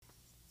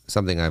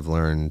something I've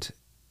learned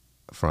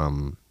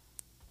from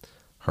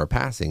her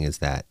passing is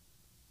that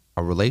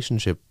a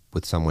relationship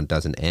with someone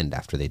doesn't end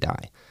after they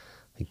die.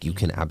 Like you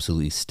can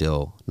absolutely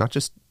still, not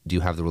just do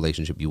you have the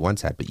relationship you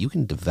once had, but you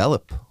can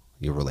develop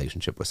your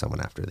relationship with someone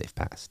after they've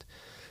passed.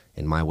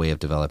 And my way of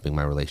developing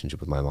my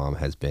relationship with my mom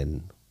has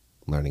been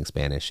learning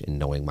Spanish and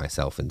knowing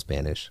myself in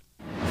Spanish.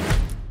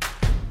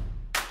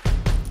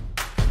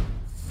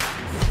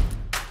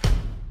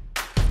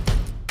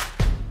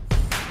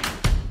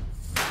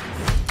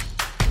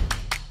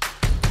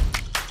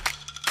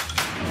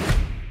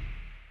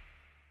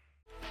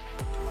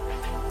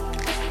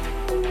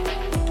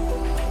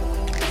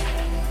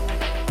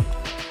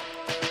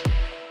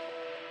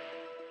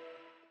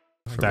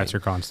 That's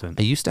your constant.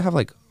 I used to have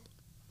like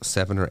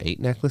 7 or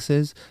 8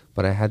 necklaces,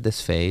 but I had this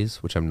phase,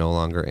 which I'm no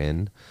longer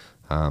in.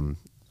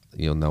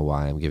 You'll know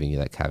why I'm giving you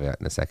that caveat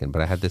in a second,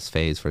 but I had this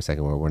phase for a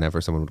second where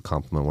whenever someone would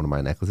compliment one of my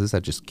necklaces,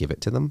 I'd just give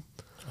it to them.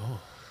 Oh.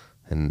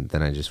 And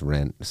then I just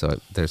rent. So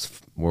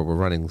we're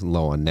running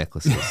low on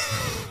necklaces.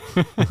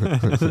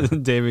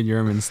 David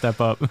Yurman,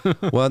 step up.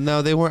 Well,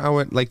 no, they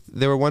weren't.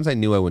 There were ones I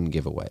knew I wouldn't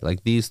give away.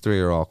 Like these 3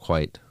 are all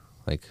quite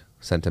like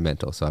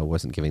sentimental, so I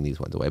wasn't giving these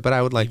ones away. But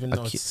I would like, even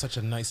though it's such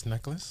a nice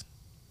necklace.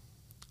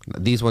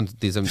 These I'm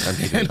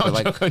keeping. No,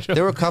 but like,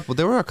 there were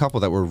a couple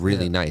that were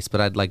really nice, but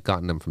I'd like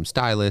gotten them from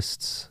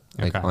stylists,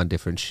 like on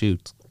different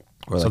shoots,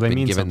 or like so they been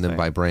mean given something. them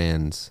by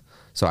brands.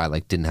 So I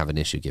like didn't have an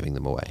issue giving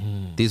them away.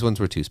 These ones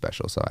were too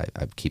special, so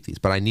I keep these.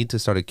 But I need to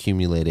start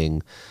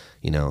accumulating,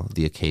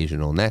 the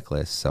occasional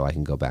necklace so I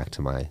can go back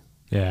to my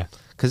because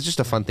it's just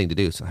a fun thing to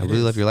do. So I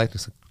really love your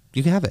likeness.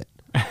 You can have it,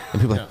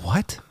 and people are like,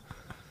 what?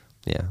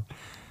 Yeah.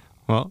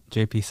 Well,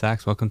 JP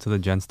Saxe, welcome to the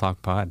Gents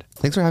Talk Pod.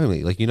 Thanks for having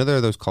me. Like, there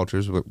are those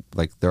cultures where,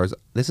 like,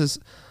 this is,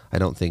 I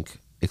don't think,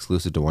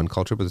 exclusive to one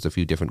culture, but there's a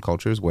few different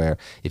cultures where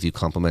if you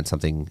compliment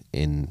something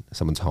in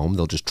someone's home,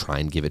 they'll just try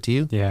and give it to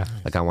you. Yeah.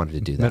 Like, I wanted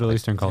to do that. Middle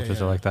Eastern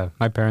cultures are like that.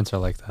 My parents are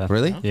like that.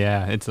 Really?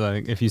 Yeah. It's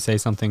like, if you say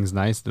something's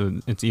nice,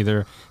 it's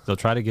either they'll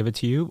try to give it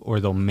to you or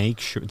they'll make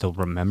sure, they'll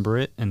remember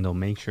it and they'll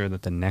make sure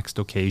that the next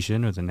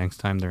occasion or the next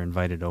time they're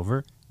invited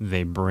over,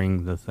 they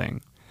bring the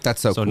thing. That's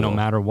so cool. So no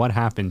matter what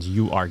happens,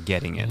 you are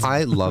getting it.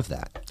 I love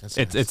that.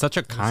 It's such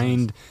a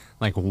kind,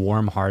 like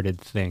warm-hearted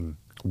thing.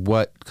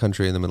 What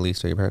country in the Middle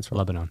East are your parents from?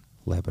 Lebanon.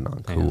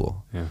 Lebanon.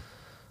 Cool. Yeah.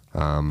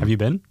 Have you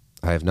been?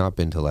 I have not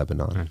been to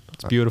Lebanon. Yeah.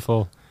 It's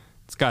beautiful.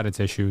 It's got its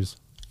issues,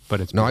 but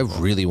it's beautiful. No,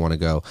 I really want to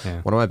go. Yeah.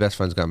 One of my best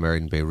friends got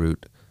married in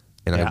Beirut,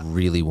 and I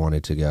really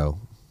wanted to go.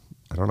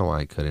 I don't know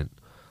why I couldn't.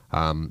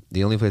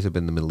 The only place I've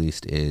been in the Middle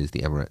East is the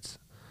Emirates.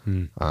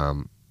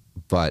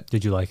 But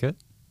did you like it?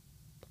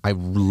 I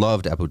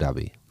loved Abu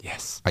Dhabi.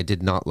 Yes. I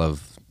did not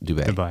love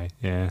Dubai. Dubai,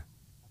 yeah.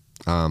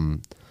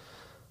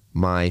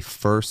 My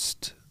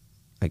first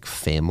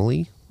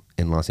family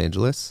in Los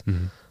Angeles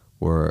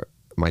were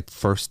my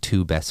first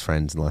 2 best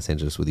friends in Los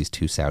Angeles were these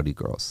 2 Saudi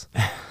girls.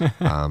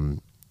 And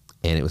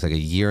it was like a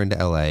year into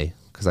LA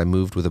because I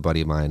moved with a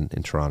buddy of mine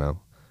in Toronto.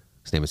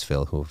 His name is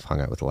Phil, who I've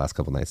hung out with the last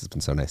couple of nights. It's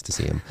been so nice to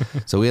see him.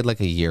 So we had like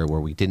a year where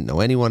we didn't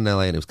know anyone in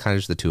LA and it was kind of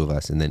just the 2 of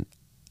us. And then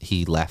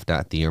he left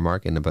at the year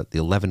mark, and about the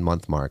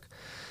 11-month mark,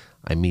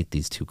 I meet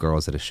these 2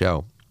 girls at a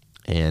show,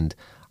 and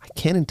I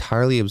can't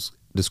entirely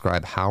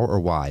describe how or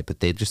why,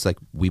 but they just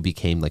we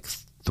became like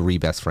 3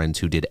 best friends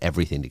who did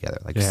everything together,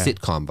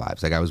 sitcom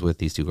vibes. Like I was with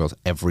these 2 girls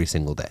every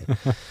single day,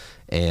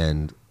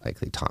 and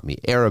like they taught me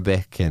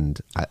Arabic, and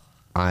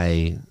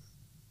I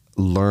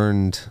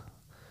learned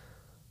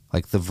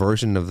like the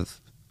version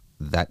of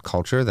that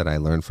culture that I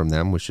learned from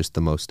them was just the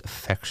most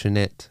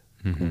affectionate,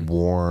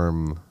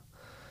 warm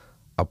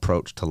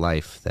approach to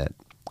life that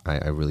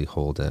I really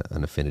hold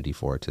an affinity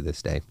for to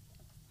this day.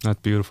 That's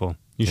beautiful.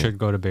 You should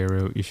go to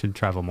Beirut. You should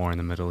travel more in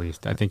the Middle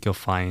East. I think you'll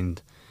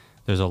find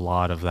there's a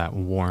lot of that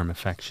warm,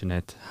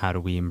 affectionate, how do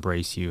we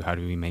embrace you? How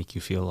do we make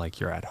you feel like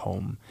you're at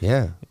home?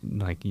 Yeah.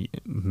 Like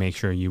make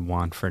sure you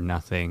want for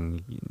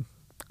nothing.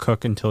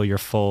 Cook until you're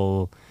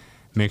full.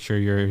 Make sure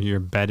your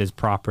bed is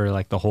proper,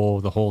 like the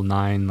whole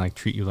 9, like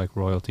treat you like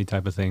royalty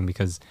type of thing,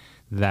 because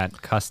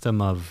that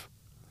custom of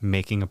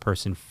making a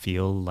person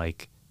feel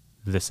like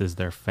this is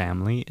their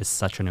family is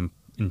such an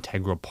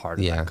integral part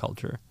of that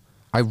culture.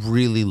 I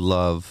really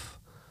love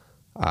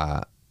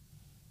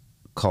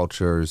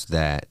cultures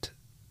that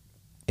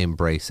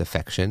embrace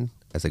affection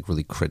as like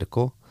really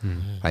critical.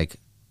 Like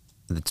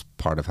it's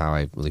part of how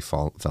I really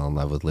fell in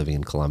love with living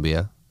in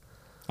Colombia.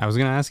 I was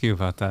going to ask you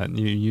about that.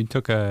 You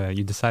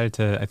decided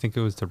to, I think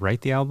it was to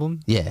write the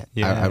album? Yeah.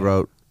 I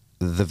wrote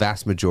the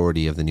vast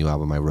majority of the new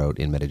album I wrote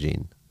in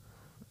Medellin.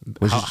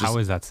 How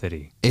is that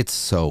city? It's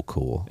so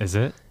cool. Is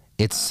it?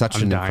 It's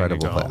such an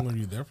incredible place. How long were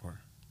you there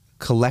for?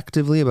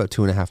 Collectively, about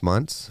 2.5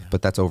 months,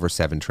 but that's over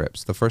 7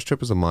 trips. The first trip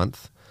was a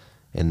month,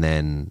 and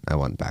then I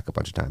went back a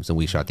bunch of times. And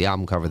we shot the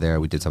album cover there.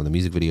 We did some of the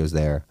music videos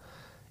there.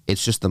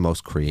 It's just the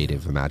most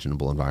creative,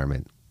 imaginable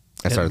environment.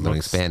 I started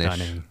learning Spanish.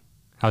 Stunning.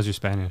 How's your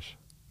Spanish?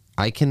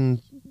 I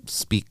can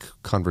speak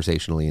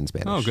conversationally in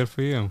Spanish. Oh, good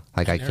for you.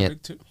 Like I can't.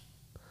 Arabic too?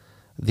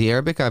 The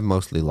Arabic I've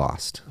mostly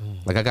lost.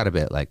 Like I got a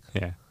bit like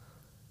yeah.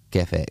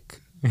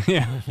 Gefek,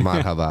 Yeah.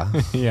 marhaba,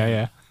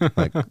 Yeah.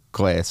 like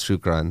koes,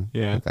 shukran.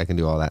 Yeah. Like, I can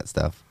do all that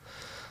stuff.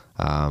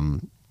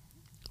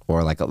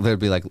 Or like there'd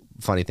be like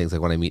funny things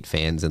like when I meet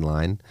fans in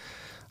line,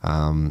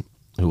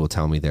 who will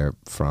tell me they're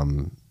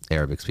from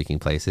Arabic speaking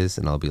places,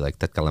 and I'll be like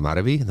 "Tatkalam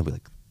Arabi," and they'll be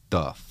like,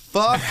 "The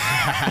fuck."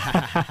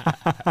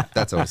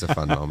 That's always a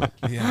fun moment.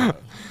 Yeah.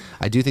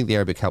 I do think the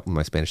Arabic helped with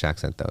my Spanish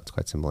accent, though. It's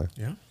quite similar.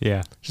 Yeah.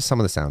 Yeah. Just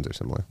some of the sounds are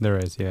similar. There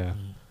is, yeah.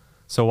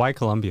 So why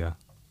Colombia?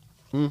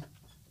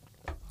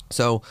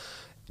 So,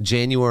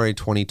 January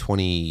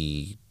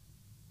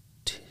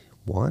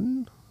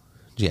 2021?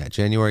 Yeah,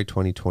 January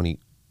 2020.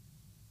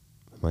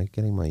 Am I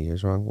getting my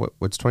years wrong?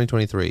 What's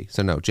 2023?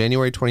 So, no,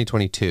 January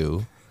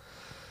 2022,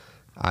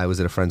 I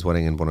was at a friend's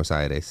wedding in Buenos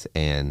Aires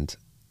and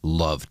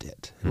loved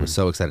it. I was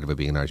so excited about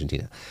being in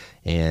Argentina.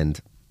 And,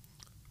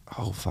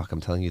 oh, fuck, I'm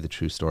telling you the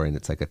true story, and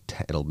it's like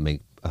it'll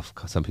make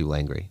some people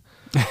angry.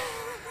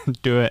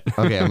 Do it.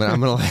 Okay, I'm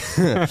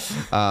gonna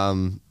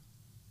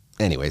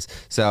anyways,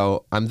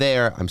 so I'm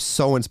there. I'm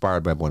so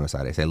inspired by Buenos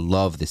Aires. I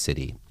love the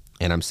city,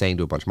 and I'm saying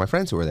to a bunch of my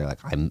friends who are there, like,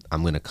 I'm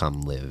gonna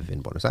come live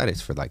in Buenos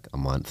Aires for like a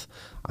month.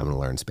 I'm gonna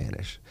learn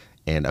Spanish,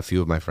 and a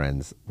few of my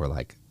friends were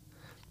like,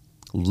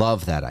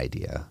 love that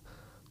idea,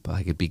 but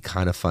like it'd be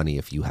kind of funny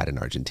if you had an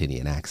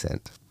Argentinian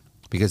accent,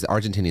 because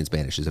Argentinian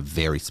Spanish is a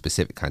very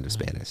specific kind of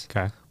Spanish,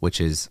 Okay.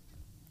 which is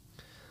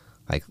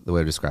like the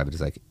way to describe it is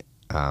like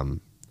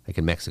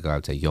in Mexico, I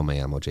would say yo me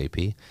llamo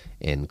JP.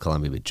 In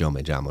Colombia, yo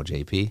me llamo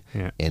JP.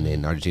 Yeah. And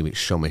in Argentina,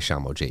 yo me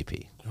llamo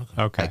JP.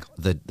 Okay. Like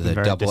the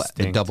Very double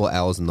distinct.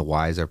 L's and the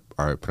Y's are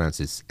pronounced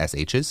as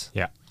SHs.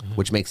 Yeah.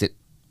 Which makes it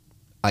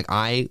like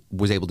I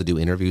was able to do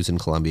interviews in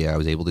Colombia. I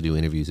was able to do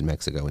interviews in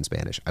Mexico in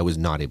Spanish. I was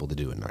not able to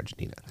do it in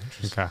Argentina.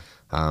 Okay.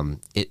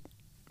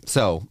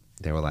 So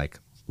they were like,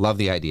 love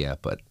the idea,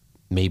 but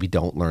maybe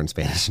don't learn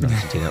Spanish in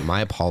Argentina.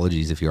 My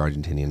apologies if you're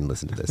Argentinian and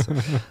listen to this.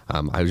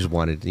 I just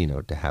wanted,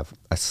 to have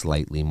a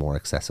slightly more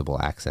accessible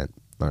accent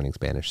learning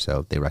Spanish.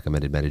 So they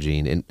recommended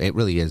Medellin. And it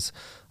really is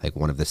like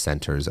one of the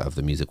centers of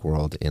the music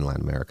world in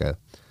Latin America.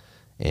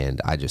 And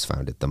I just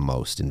found it the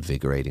most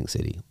invigorating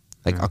city.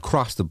 Like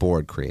across the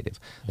board creative.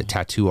 The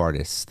tattoo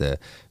artists, the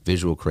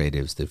visual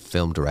creatives, the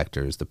film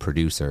directors, the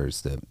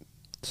producers, the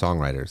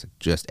songwriters,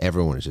 just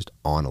everyone is just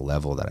on a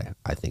level that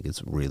I think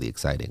is really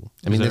exciting.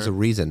 I mean, there's a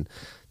reason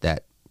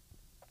that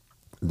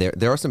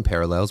there are some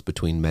parallels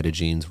between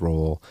Medellin's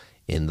role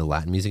in the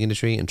Latin music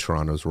industry and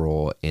Toronto's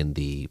role in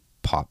the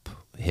pop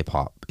hip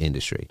hop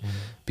industry,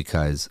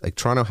 because like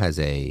Toronto has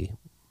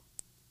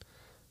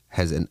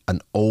an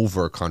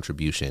over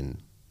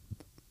contribution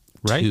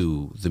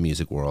to the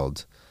music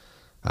world,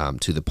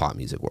 to the pop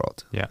music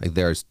world. Yeah, like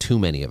there's too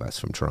many of us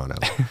from Toronto.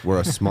 We're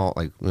a small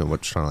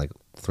what's Toronto, like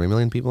 3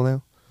 million people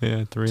now?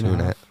 Yeah,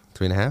 3.5.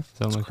 3.5.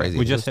 That's like crazy.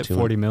 We just hit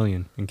 40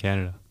 million in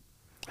Canada.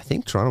 I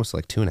think Toronto was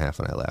like 2.5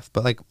 when I left,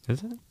 but like,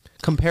 is it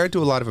compared to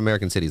a lot of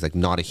American cities, like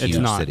not a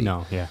huge city.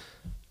 No, yeah.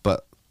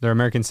 But there are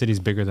American cities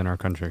bigger than our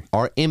country.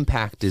 Our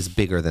impact is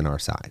bigger than our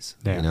size.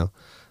 Yeah.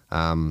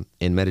 And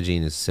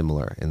Medellin is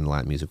similar in the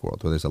Latin music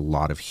world, where there's a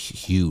lot of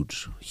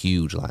huge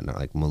Latin,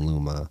 like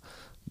Maluma,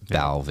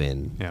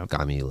 Balvin,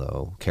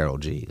 Camilo, Karol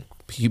G,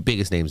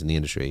 biggest names in the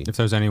industry. If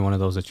there's any one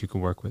of those that you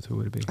could work with, who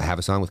would it be? I have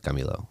a song with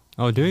Camilo.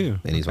 Oh, do you?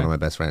 And he's one of my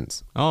best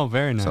friends. Oh,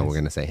 very nice. So we're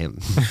going to say him.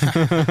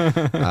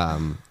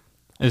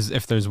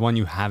 If there's one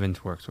you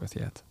haven't worked with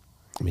yet.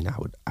 I mean,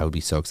 I would be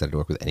so excited to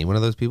work with any one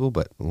of those people,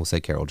 but we'll say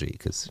Karol G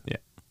because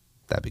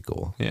that'd be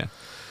cool. Yeah.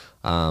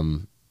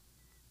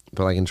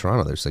 But like in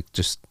Toronto,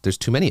 there's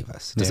too many of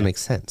us. It doesn't make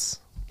sense.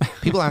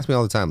 People ask me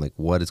all the time, like,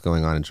 what is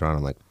going on in Toronto?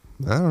 I'm like,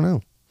 I don't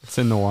know. It's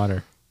in the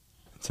water.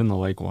 It's in the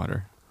lake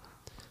water.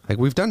 Like,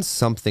 we've done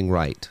something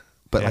right,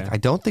 but like I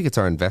don't think it's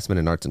our investment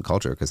in arts and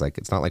culture, because like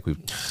it's not like we've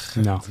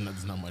There's not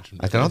much.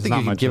 like I don't think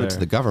you can give it to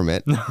the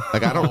government.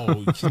 Like I don't. No,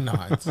 you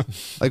cannot.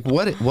 Like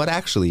what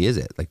actually is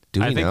it? Like do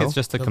we know? I think it's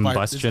just a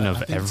combustion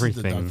of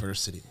everything. The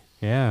diversity.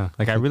 Yeah,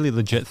 like I really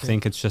legit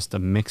think it's just a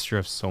mixture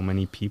of so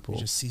many people.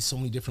 You just see so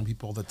many different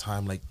people all the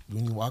time. Like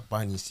when you walk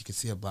by and you can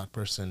see a black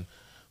person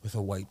with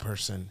a white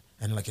person,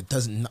 and like it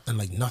doesn't, and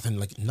like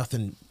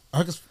nothing.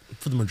 I guess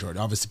for the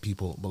majority, obviously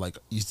people, but like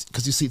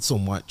because you see it so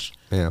much.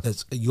 Yeah.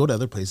 You go to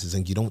other places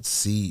and you don't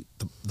see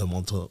the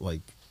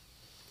multi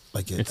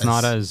it's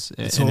not as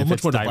it's and so if much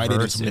it's more divided.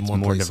 diverse, it's more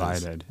more places.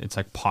 divided. It's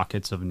like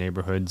pockets of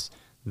neighborhoods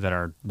that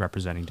are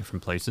representing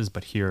different places,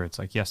 but here it's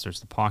like, yes, there's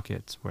the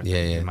pockets where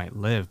they might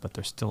live, but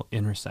they're still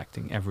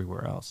intersecting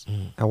everywhere else.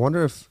 I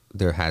wonder if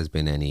there has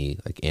been any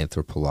like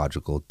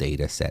anthropological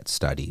data set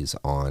studies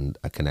on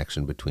a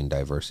connection between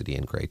diversity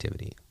and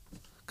creativity.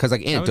 Because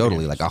like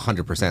anecdotally, like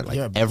 100%,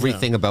 like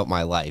everything about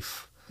my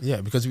life. Yeah,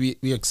 because we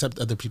accept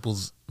other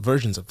people's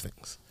versions of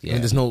things. Yeah.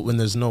 When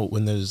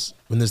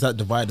there's that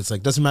divide, it's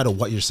like doesn't matter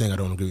what you're saying, I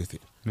don't agree with you.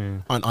 Yeah.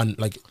 On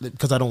like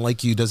because I don't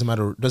like you, doesn't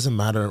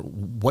matter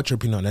what your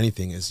opinion on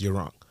anything is, you're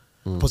wrong.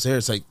 Plus there,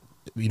 it's like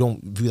you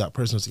don't view that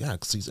person as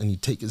and you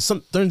take it. Some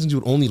things you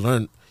would only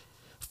learn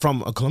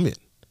from a Colombian.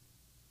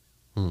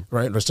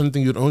 Right, or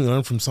something you'd only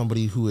learn from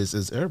somebody who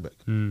is Arabic.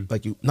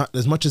 Like you, not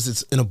as much as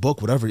it's in a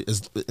book, whatever.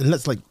 And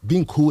that's like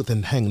being cool with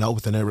and hanging out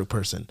with an Arabic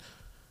person.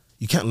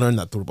 you can't learn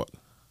that through a book.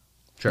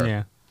 Sure.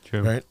 Yeah,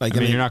 true. Right? Like, I mean, I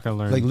mean, you're not going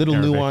to learn like little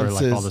Arabic or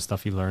nuances. like all the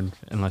stuff you learned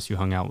unless you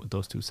hung out with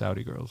those two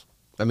Saudi girls.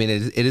 I mean,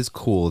 it is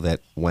cool that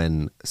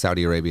when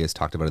Saudi Arabia is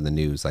talked about in the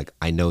news, like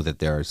I know that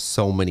there are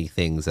so many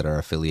things that are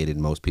affiliated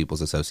in most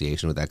people's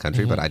association with that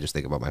country, but I just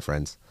think about my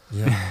friends.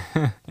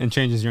 Yeah. And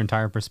changes your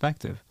entire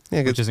perspective,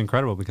 Yeah, which is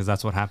incredible because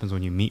that's what happens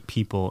when you meet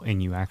people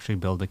and you actually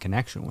build a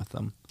connection with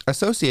them.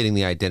 Associating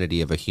the identity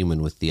of a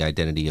human with the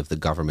identity of the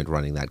government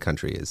running that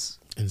country is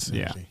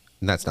Insanity.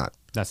 that's not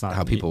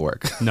how people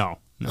work. No.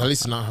 At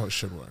least not how it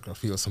should work. I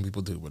feel some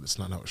people do, but it's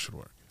not how it should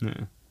work.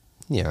 Yeah.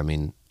 Yeah, I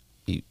mean,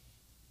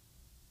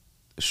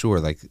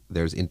 sure, like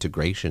there's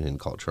integration in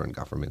culture and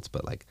governments,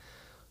 but like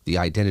the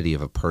identity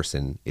of a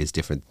person is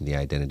different than the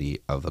identity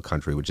of a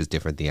country, which is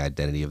different than the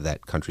identity of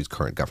that country's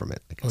current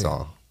government. Like it's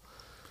all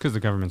Because the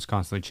government's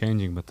constantly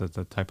changing, but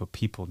the type of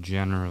people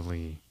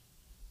generally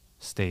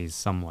stays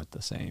somewhat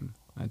the same,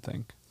 I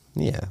think.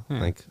 yeah,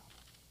 like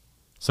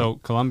So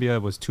Colombia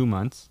was 2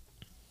 months.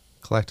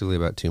 collectively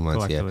about 2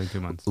 months. Collectively Yeah,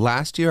 2 months.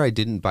 last year I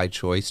didn't by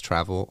choice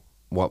travel.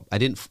 Well, I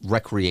didn't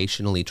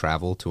recreationally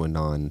travel to a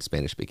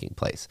non-Spanish speaking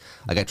place.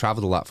 Like I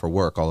traveled a lot for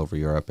work all over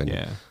Europe, and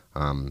Yeah.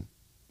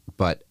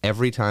 but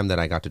every time that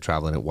I got to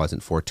travel and it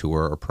wasn't for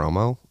tour or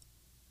promo,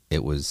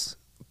 it was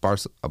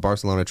a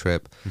Barcelona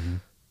trip,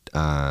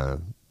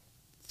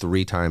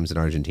 3 times in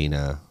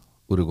Argentina,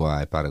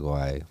 Uruguay,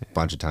 Paraguay, a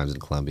bunch of times in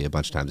Colombia, a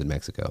bunch of times in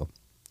Mexico.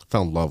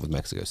 Fell in love with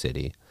Mexico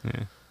City.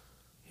 Yeah.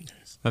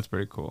 That's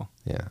pretty cool.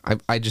 Yeah,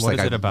 I just What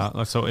like is it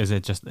about? So is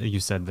it just, you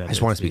said that I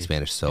just want to speak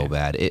Spanish so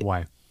bad.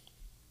 Why?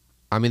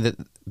 I mean,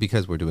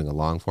 because we're doing a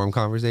long form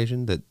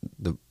conversation, that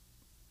the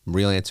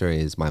real answer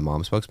is my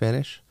mom spoke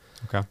Spanish.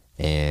 Okay.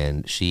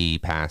 And she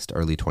passed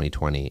early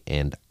 2020.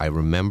 And I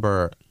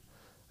remember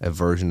a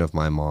version of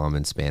my mom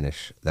in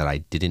Spanish that I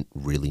didn't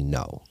really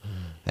know.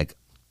 Like,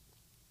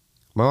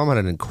 my mom had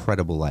an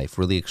incredible life,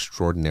 really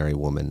extraordinary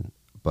woman,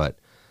 but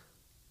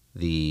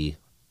the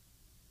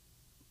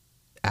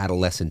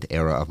adolescent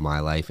era of my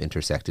life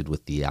intersected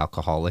with the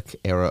alcoholic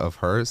era of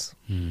hers.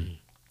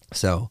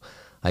 So,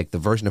 like, the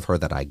version of her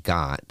that I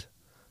got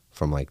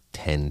from like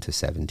 10 to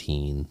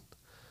 17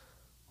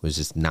 was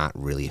just not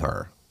really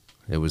her.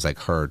 It was like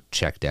her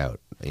checked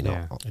out, you know.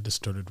 Yeah. A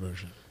distorted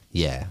version.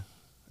 Yeah.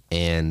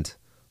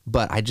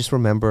 But I just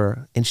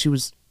remember, and she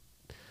was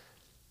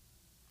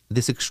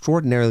this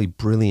extraordinarily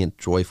brilliant,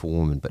 joyful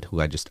woman, but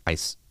who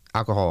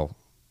alcohol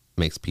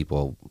makes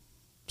people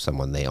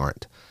someone they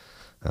aren't.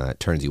 It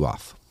turns you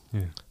off.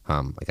 Yeah.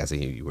 Like I say,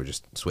 you were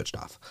just switched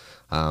off.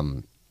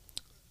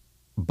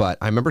 But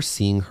I remember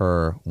seeing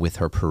her with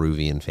her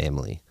Peruvian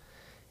family,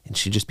 and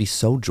she'd just be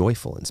so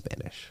joyful in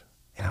Spanish.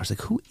 And I was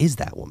like, who is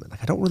that woman?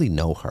 Like, I don't really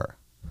know her.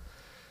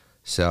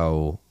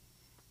 So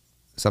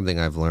something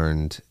I've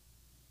learned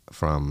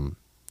from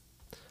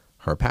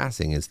her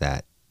passing is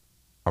that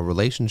a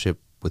relationship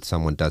with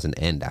someone doesn't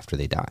end after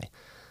they die.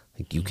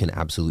 Like, you can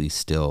absolutely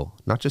still,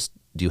 not just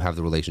do you have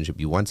the relationship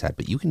you once had,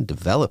 but you can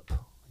develop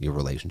your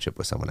relationship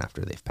with someone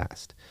after they've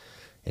passed.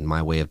 And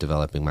my way of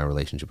developing my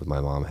relationship with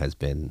my mom has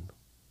been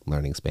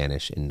learning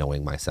Spanish and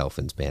knowing myself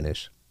in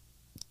Spanish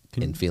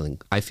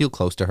and I feel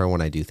close to her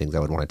when I do things I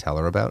would want to tell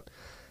her about.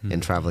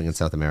 And traveling in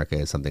South America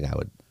is something I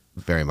would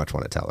very much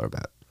want to tell her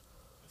about.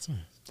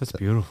 That's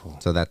beautiful.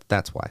 So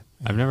that's why.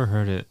 I've never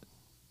heard it,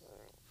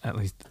 at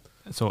least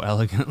so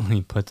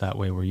elegantly put that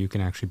way, where you can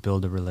actually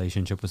build a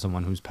relationship with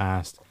someone who's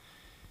passed.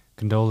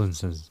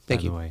 Condolences, by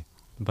the way.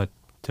 But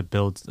to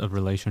build a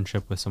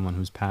relationship with someone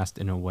who's passed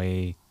in a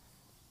way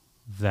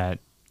that,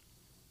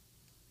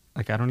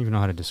 like, I don't even know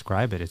how to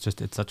describe it. It's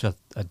such a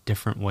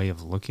different way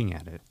of looking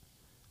at it.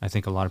 I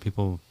think a lot of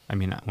people, I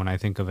mean, when I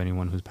think of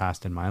anyone who's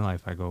passed in my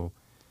life, I go,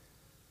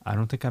 I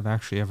don't think I've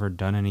actually ever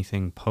done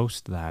anything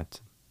post that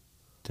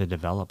to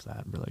develop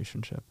that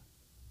relationship.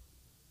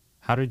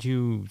 How did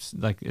you,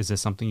 like, is this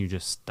something you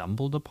just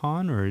stumbled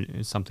upon, or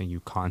is something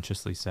you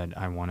consciously said,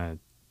 I want to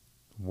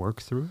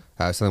work through?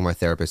 Something my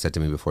therapist said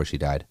to me before she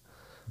died.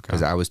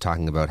 Because I was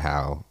talking about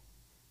how,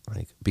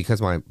 like,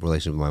 because my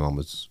relationship with my mom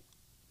was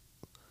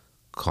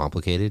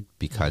complicated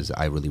because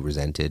I really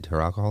resented her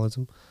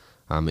alcoholism.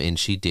 And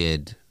she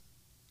did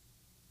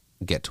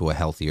get to a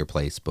healthier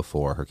place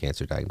before her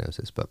cancer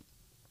diagnosis. But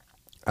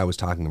I was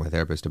talking to my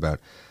therapist about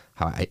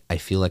how I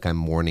feel like I'm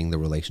mourning the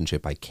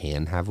relationship I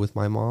can have with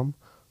my mom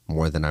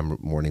more than I'm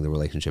mourning the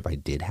relationship I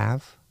did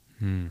have.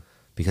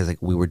 Because, like,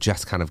 we were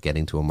just kind of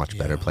getting to a much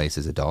better place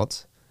as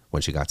adults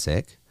when she got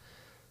sick.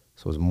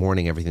 So I was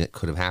mourning everything that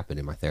could have happened.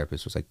 And my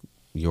therapist was like,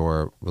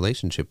 your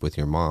relationship with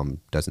your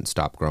mom doesn't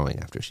stop growing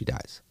after she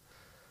dies.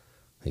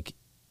 Like,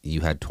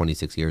 you had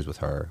 26 years with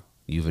her.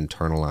 You've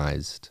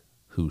internalized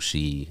who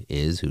she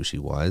is, who she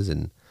was,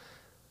 and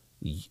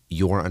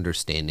your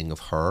understanding of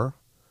her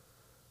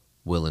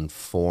will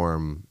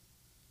inform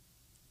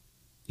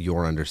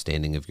your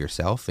understanding of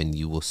yourself, and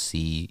you will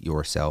see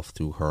yourself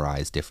through her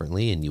eyes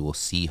differently, and you will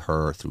see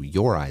her through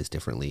your eyes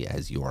differently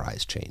as your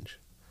eyes change.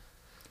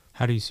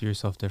 How do you see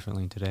yourself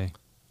differently today?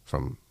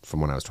 From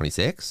when I was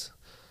 26?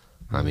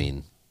 I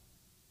mean,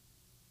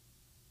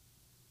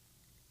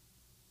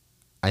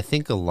 I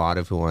think a lot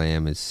of who I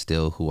am is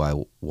still who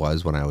I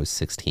was when I was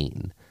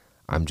 16.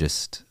 I'm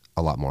just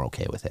a lot more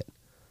okay with it.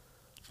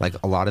 Like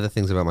a lot of the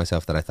things about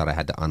myself that I thought I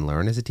had to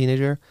unlearn as a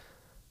teenager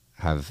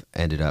have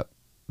ended up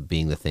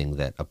being the thing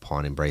that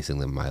upon embracing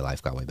them, my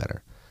life got way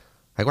better.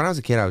 Like when I was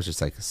a kid, I was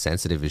just like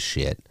sensitive as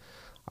shit.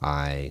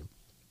 I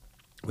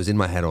was in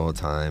my head all the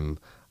time.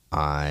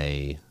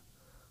 I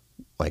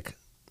like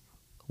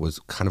was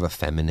kind of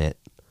effeminate,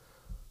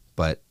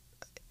 but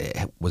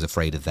was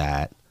afraid of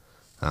that.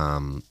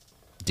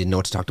 Didn't know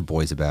what to talk to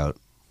boys about.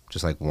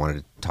 Just like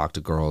wanted to talk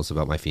to girls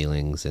about my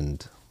feelings,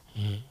 and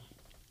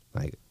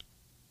like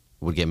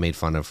would get made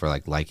fun of for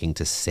like liking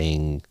to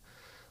sing.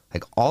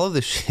 Like all of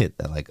the shit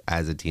that like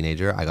as a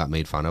teenager I got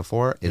made fun of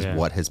for is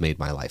what has made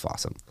my life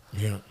awesome.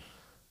 Yeah.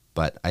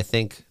 But I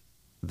think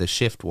the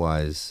shift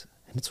was,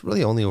 and it's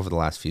really only over the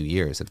last few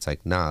years, it's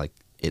like, nah, like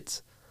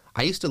it's,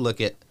 I used to look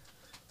at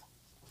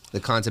the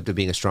concept of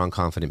being a strong,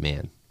 confident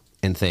man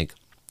and think,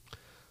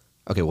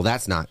 okay, well,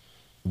 that's not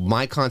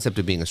my concept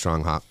of being a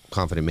strong,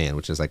 confident man,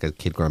 which is like a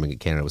kid growing up in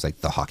Canada, was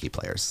like the hockey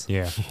players.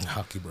 Yeah.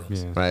 Hockey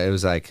bros. Yeah. Right? It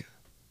was like,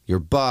 you're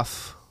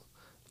buff,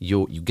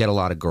 you get a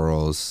lot of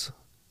girls,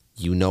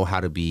 you know how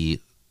to be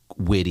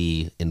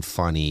witty and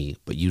funny,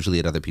 but usually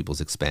at other people's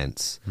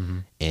expense,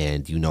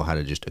 and you know how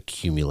to just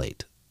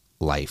accumulate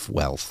life,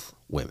 wealth,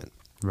 women.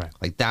 Right.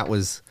 Like that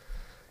was,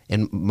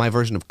 and my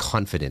version of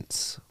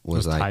confidence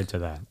was like tied to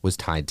that. Was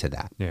tied to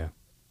that. Yeah.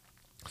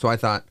 So I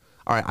thought,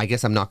 all right, I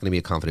guess I'm not going to be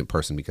a confident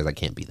person because I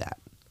can't be that.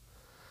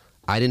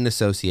 I didn't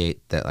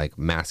associate that like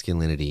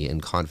masculinity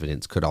and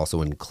confidence could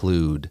also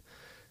include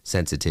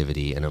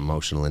sensitivity and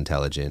emotional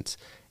intelligence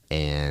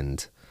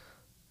and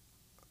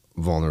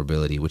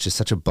vulnerability, which is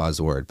such a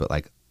buzzword, but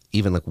like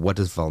even like what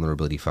does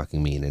vulnerability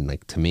fucking mean? And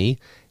like to me,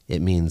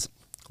 it means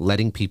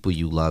letting people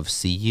you love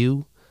see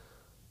you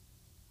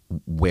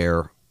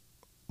where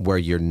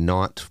you're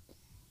not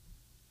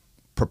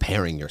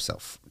preparing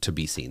yourself to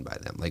be seen by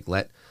them. Like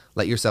let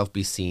yourself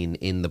be seen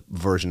in the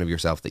version of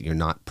yourself that you're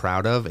not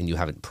proud of and you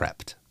haven't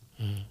prepped.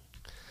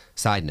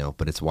 Side note,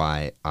 but it's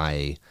why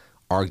I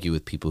argue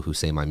with people who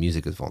say my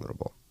music is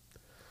vulnerable.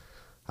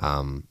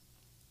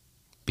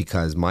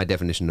 Because my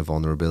definition of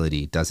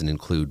vulnerability doesn't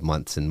include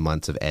months and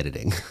months of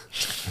editing.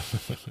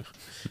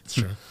 It's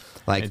true.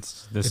 Like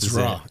it's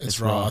raw. It's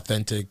raw,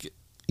 authentic.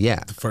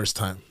 Yeah. The first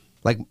time.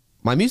 Like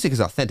my music is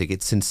authentic.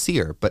 It's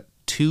sincere, but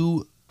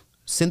to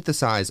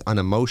synthesize an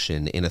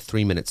emotion in a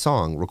 3-minute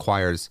song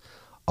requires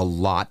a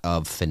lot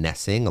of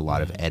finessing, a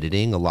lot of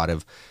editing, a lot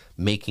of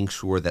making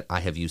sure that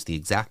I have used the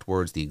exact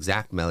words, the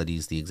exact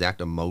melodies, the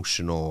exact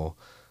emotional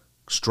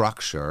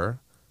structure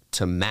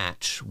to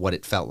match what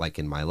it felt like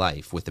in my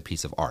life with a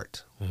piece of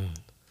art.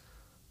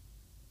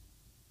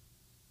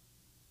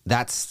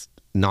 That's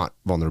not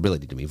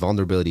vulnerability to me.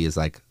 Vulnerability is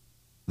like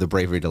the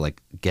bravery to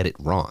like get it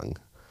wrong.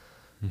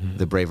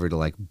 The bravery to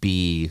like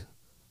be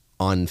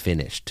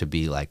unfinished, to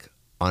be like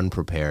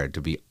unprepared,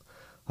 to be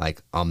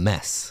like a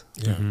mess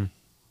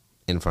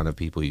in front of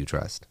people you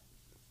trust.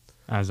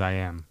 As I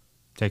am.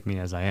 Take me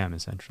as I am,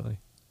 essentially.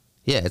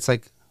 Yeah, it's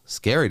like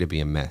scary to be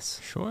a mess.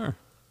 Sure.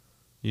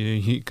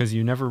 Because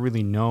you never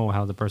really know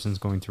how the person's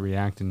going to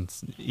react, and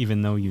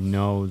even though you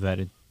know that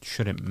it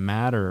shouldn't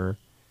matter,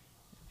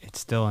 it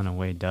still in a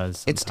way does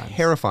sometimes. It's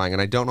terrifying,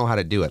 and I don't know how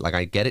to do it. Like,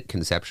 I get it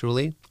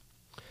conceptually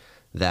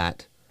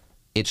that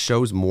it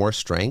shows more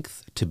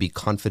strength to be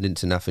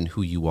confident enough in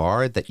who you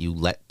are that you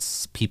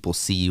let people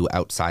see you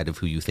outside of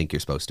who you think you're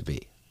supposed to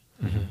be.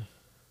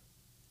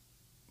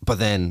 But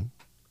then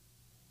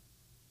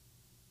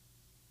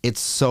it's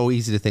so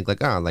easy to think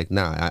like, I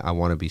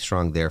want to be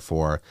strong,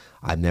 therefore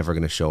I'm never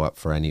going to show up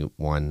for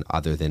anyone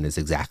other than as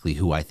exactly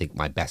who I think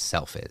my best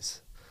self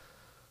is.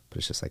 But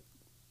it's just like,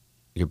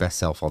 your best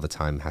self all the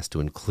time has to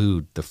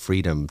include the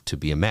freedom to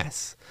be a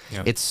mess.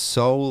 Yep. It's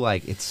so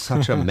like, it's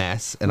such a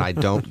mess, and I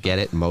don't get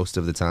it most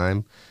of the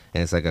time.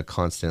 And it's like a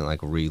constant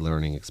like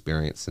relearning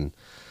experience, and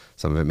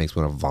some of it makes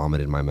me want to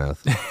vomit in my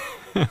mouth.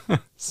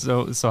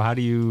 So how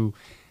do you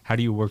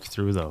work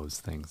through those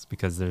things?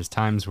 Because there's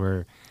times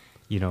where,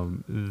 you know,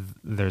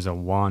 there's a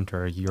want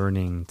or a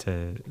yearning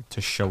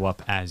to show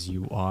up as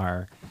you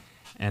are,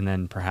 and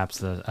then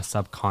perhaps a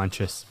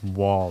subconscious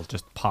wall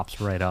just pops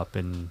right up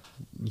and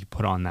you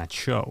put on that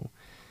show.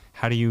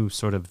 How do you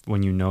sort of,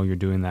 when you know you're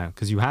doing that,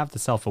 because you have the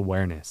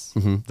self-awareness,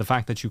 the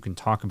fact that you can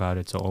talk about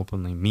it so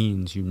openly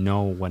means you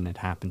know when it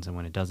happens and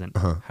when it doesn't.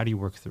 How do you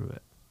work through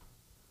it?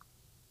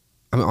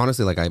 I mean,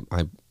 honestly, like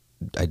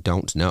I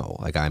don't know.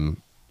 Like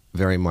I'm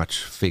very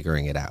much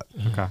figuring it out.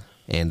 Okay.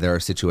 And there are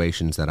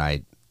situations that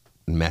I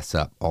mess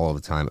up all the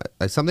time.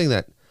 It's something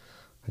that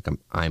like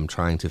I'm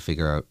trying to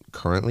figure out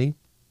currently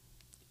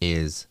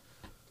is,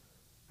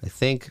 I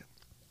think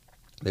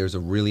there's a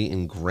really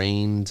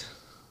ingrained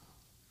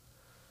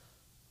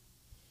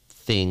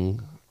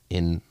thing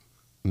in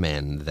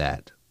men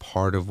that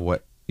part of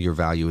what your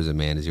value as a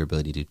man is your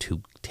ability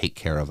to take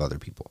care of other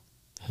people.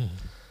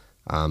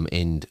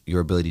 And your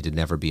ability to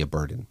never be a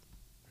burden.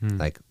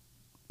 Like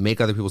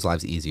make other people's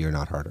lives easier,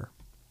 not harder.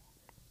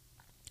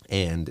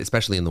 And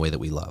especially in the way that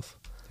we love.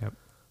 Yep.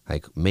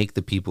 Like, make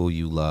the people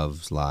you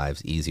love's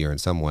lives easier in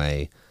some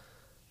way.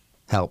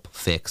 Help,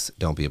 fix,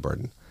 don't be a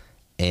burden.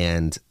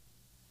 And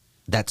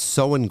that's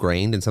so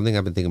ingrained, and something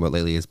I've been thinking about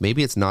lately is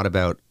maybe it's not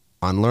about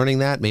unlearning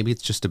that. Maybe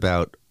it's just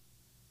about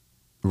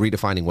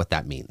redefining what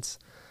that means.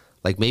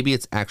 Like, maybe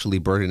it's actually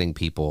burdening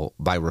people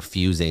by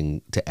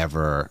refusing to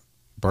ever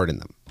burden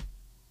them.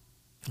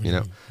 You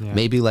know,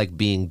 maybe like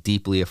being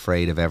deeply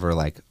afraid of ever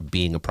like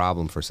being a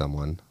problem for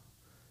someone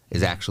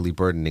is actually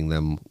burdening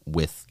them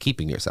with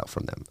keeping yourself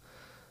from them.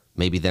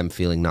 Maybe them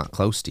feeling not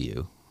close to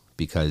you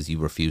because you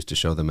refuse to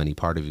show them any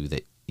part of you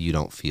that you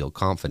don't feel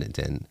confident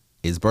in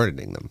is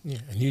burdening them. Yeah,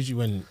 and usually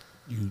when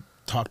you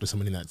talk to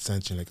somebody in that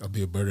sense, you're like, I'll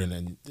be a burden,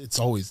 and it's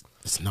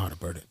not a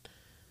burden.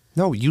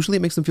 No, usually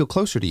it makes them feel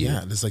closer to you.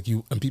 Yeah, it's like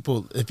you and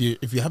people. If you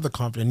have the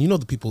confidence, you know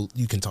the people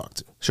you can talk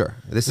to. Sure,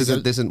 this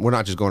isn't. We're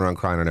not just going around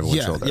crying on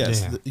everyone's shoulder.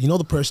 Yes, you know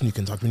the person you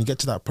can talk to. When you get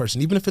to that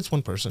person, even if it's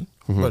one person,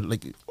 but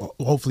like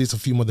hopefully it's a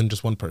few more than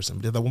just one person.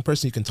 But that one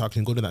person you can talk to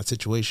and go to that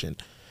situation,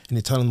 and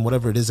you tell them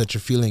whatever it is that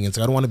you're feeling. It's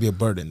like, I don't want to be a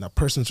burden. That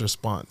person's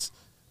response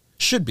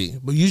should be,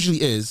 but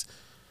usually is,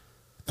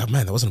 oh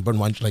man, that wasn't a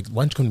burden. Why don't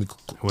you come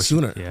to me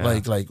sooner? Yeah.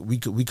 Like we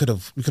could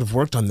have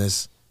worked on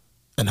this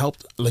and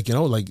helped. Like, you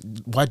know, like,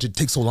 why did it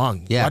take so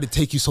long? Yeah. Why did it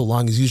take you so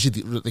long? Is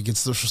usually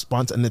it's the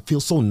response, and it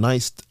feels so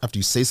nice after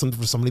you say something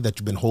for somebody that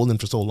you've been holding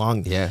for so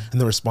long. Yeah. And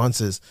the response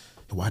is,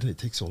 why did it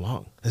take so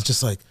long? It's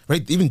just like,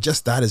 right, even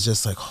just that is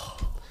just like, oh.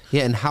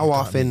 Yeah, and how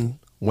often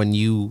when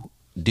you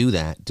do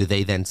that, do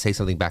they then say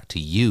something back to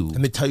you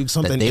And they tell you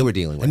something that they were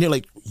dealing with? and you're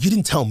like, you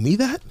didn't tell me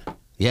that?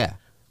 Yeah.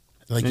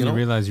 Like, And you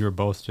realize you were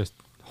both just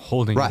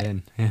holding Right. it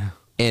in. Yeah.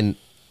 And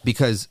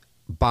because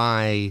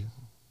by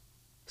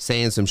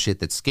saying some shit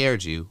that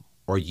scared you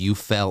or you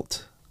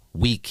felt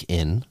weak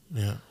in,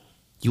 yeah.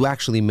 you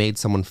actually made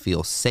someone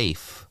feel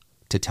safe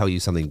to tell you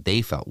something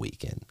they felt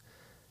weak in.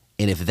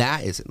 And if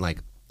that isn't, like,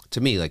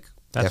 to me, like,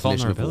 That's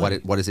definition of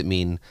vulnerability. what does it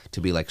mean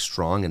to be like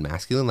strong and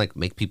masculine, like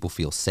make people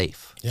feel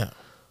safe. Yeah.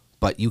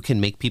 But you can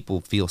make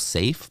people feel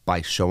safe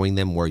by showing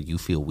them where you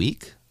feel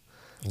weak.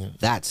 Yeah.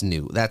 That's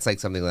new. That's like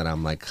something that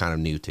I'm like kind of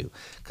new to,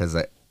 because to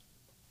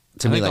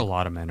I me, think like, a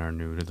lot of men are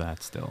new to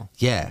that still.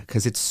 yeah,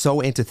 because it's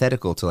so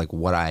antithetical to like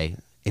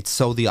it's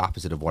so the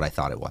opposite of what I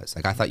thought it was.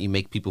 Like, I thought you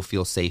make people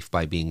feel safe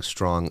by being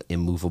strong,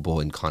 immovable,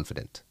 and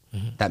confident.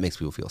 That makes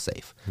people feel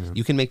safe.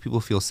 You can make people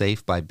feel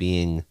safe by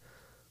being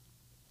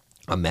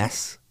a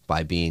mess,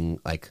 by being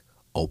like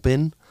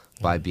open,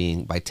 by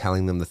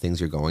telling them the things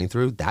you're going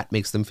through. That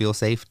makes them feel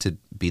safe to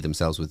be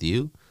themselves with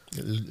you.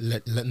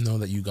 Let them know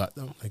that you got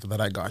them. Like, that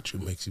I got you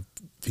makes you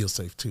feel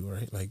safe too,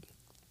 right? Like,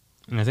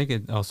 And I think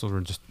it also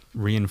just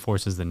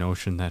reinforces the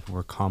notion that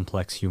we're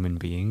complex human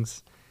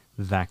beings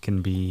that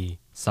can be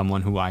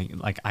someone who I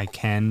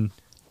can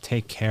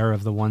take care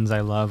of the ones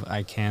I love.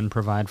 I can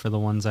provide for the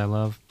ones I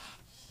love.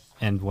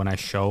 And when I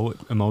show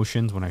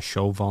emotions, when I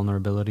show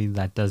vulnerability,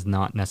 that does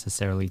not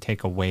necessarily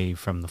take away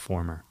from the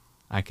former.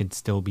 I could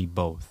still be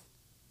both.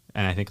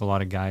 And I think a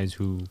lot of guys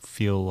who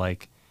feel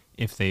like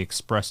if they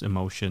express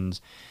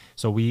emotions,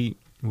 so we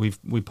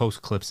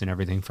post clips and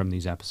everything from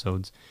these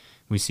episodes.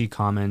 We see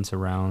comments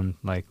around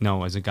like,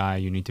 no, as a guy,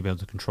 you need to be able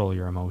to control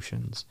your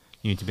emotions.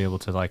 You need to be able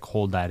to like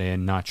hold that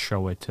in, not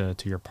show it to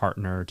your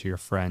partner, to your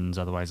friends.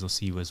 Otherwise, they'll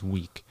see you as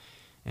weak.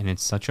 And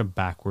it's such a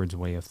backwards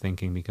way of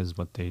thinking, because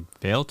what they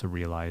fail to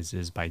realize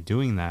is by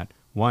doing that,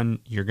 one,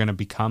 you're going to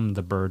become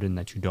the burden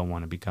that you don't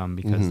want to become,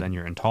 because then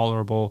you're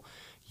intolerable.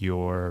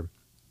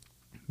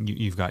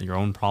 You've got your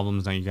own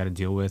problems that you got to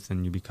deal with,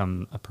 and you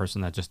become a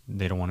person that just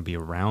they don't want to be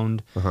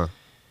around.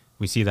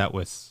 We see that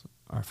with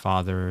our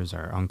fathers,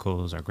 our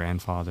uncles, our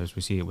grandfathers.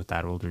 We see it with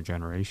that older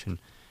generation.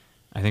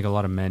 I think a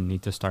lot of men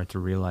need to start to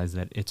realize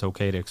that it's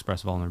okay to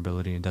express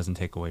vulnerability. It doesn't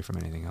take away from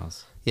anything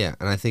else. Yeah,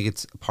 and I think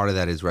it's part of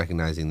that is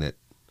recognizing that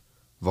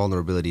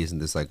vulnerability isn't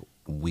this like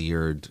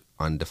weird,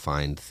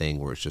 undefined thing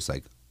where it's just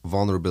like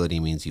vulnerability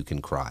means you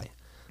can cry.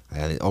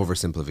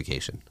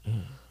 Oversimplification.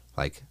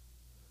 Like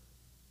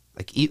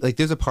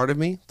there's a part of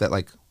me that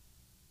like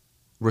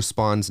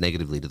responds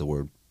negatively to the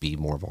word be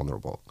more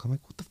vulnerable. I'm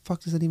like, what the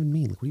fuck does that even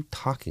mean? Like, what are you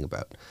talking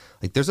about?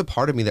 Like, there's a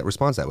part of me that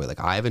responds that way. Like,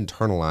 I've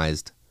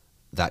internalized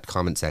that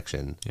comment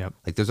section. Yep.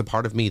 Like, there's a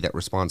part of me that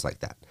responds like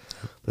that.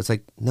 But it's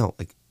like, no,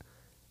 like,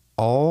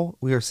 all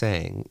we are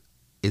saying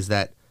is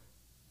that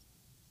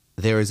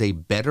there is a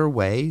better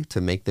way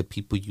to make the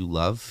people you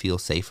love feel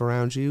safe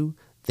around you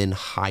than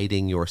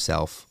hiding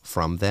yourself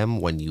from them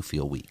when you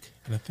feel weak.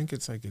 and I think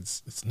it's like,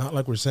 it's not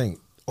like we're saying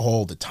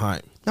all the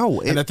time.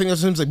 No, and I think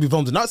that's like be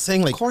vulnerable. Not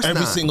saying like every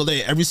not. single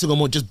day, every single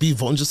moment, just be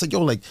vulnerable. Just like,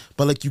 yo, like,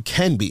 but like you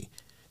can be,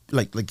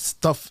 like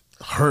stuff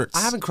hurts.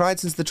 I haven't cried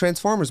since the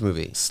Transformers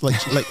movie. It's like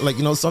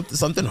you know,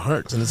 something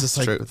hurts, and it's just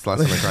like, True. It's the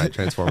last time I cried,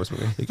 Transformers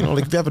movie. you know,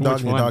 like if you have a dog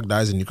Which and your one? dog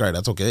dies and you cry,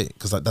 that's okay,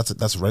 because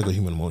that's regular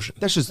human emotion.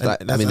 That's just,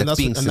 And that's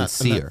being and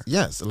sincere.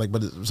 yes, like,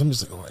 but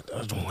somebody's like, oh,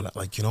 I don't want to,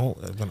 like, you know,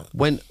 I'm gonna,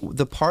 When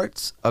the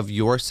parts of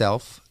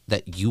yourself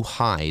that you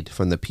hide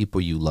from the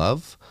people you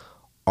love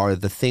are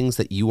the things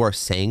that you are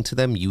saying to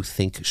them you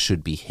think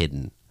should be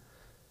hidden.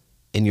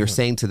 And you're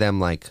saying to them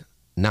like,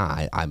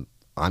 nah, I'm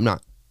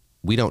not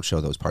we don't show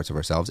those parts of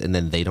ourselves, and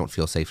then they don't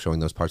feel safe showing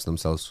those parts of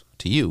themselves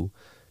to you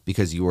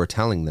because you are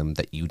telling them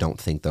that you don't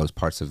think those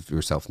parts of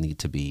yourself need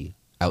to be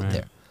out Right.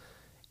 there.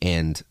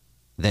 And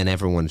then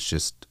everyone's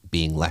just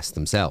being less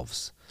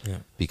themselves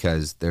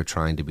because they're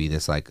trying to be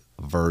this like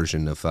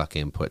version of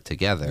fucking put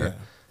together.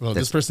 Yeah. Well,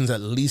 this person's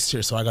at least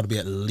here, so I got to be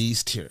at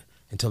least here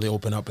until they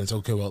open up and it's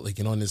okay. Well, like,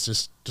 you know, and it's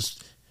just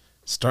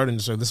starting.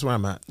 So this is where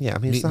I'm at. Yeah, I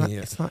mean, Meet me,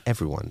 it's not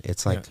everyone.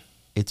 It's like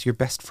it's your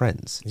best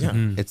friends. Yeah.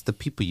 Mhm. It's the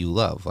people you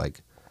love.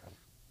 Like,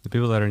 The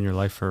people that are in your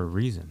life for a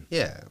reason.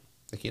 yeah,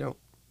 like you don't.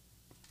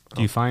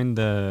 Do you find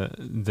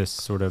this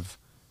sort of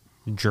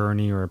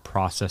journey or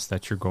process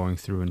that you're going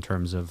through in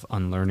terms of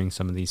unlearning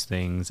some of these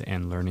things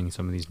and learning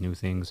some of these new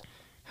things?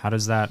 How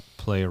does that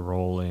play a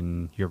role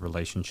in your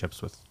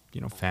relationships with, you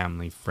know,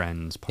 family,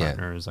 friends,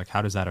 partners? Like,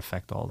 how does that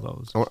affect all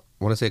those? I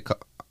want to say,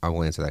 I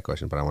will answer that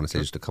question, but I want to say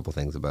just a couple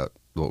things about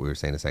what we were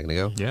saying a second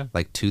ago. Yeah.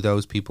 Like, to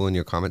those people in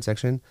your comment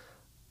section,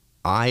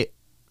 I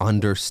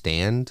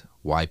understand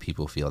why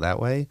people feel that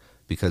way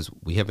because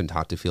we have been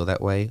taught to feel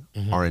that way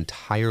our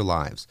entire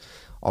lives.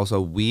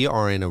 Also, we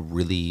are in a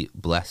really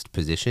blessed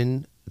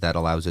position that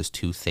allows us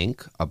to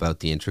think about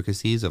the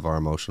intricacies of our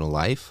emotional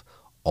life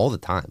all the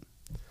time.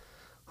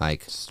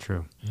 Like, It's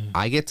true.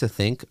 I get to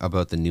think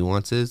about the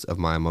nuances of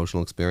my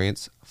emotional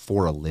experience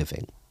for a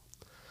living.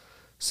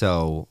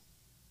 So,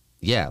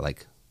 yeah,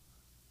 like,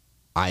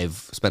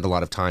 I've spent a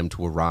lot of time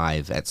to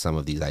arrive at some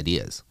of these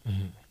ideas.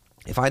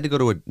 If I had to go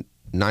to a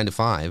 9 to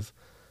 5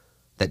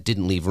 that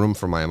didn't leave room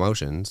for my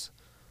emotions,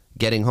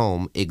 getting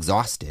home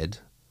exhausted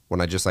when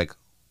I just like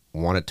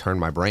want to turn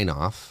my brain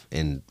off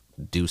and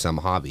do some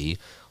hobby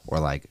or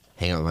like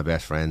hang out with my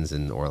best friends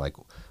and or like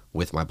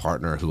with my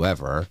partner or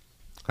whoever,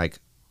 like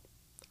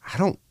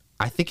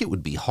I think it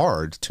would be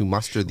hard to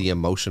muster the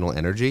emotional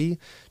energy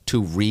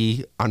to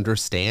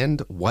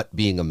re-understand what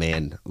being a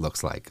man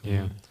looks like.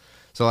 Yeah.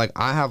 So like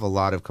I have a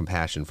lot of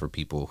compassion for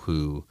people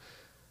who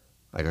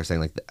like are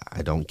saying like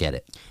I don't get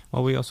it.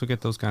 Well, we also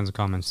get those kinds of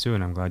comments too,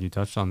 and I'm glad you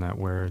touched on that,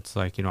 where it's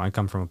like, you know, I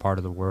come from a part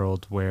of the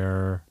world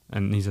where,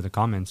 and these are the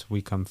comments,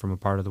 we come from a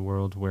part of the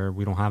world where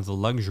we don't have the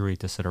luxury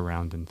to sit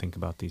around and think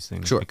about these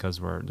things. Sure. Because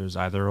there's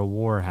either a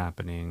war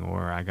happening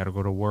or I got to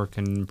go to work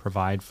and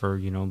provide for,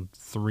 you know,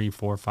 3,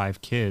 4,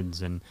 5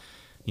 kids. And,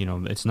 you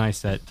know, it's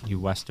nice that you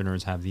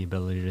Westerners have the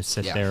ability to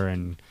sit there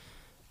and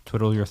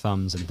twiddle your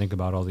thumbs and think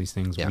about all these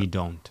things. Yeah. We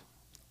don't.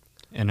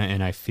 And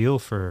I feel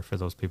for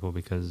those people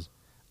because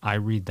I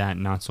read that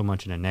not so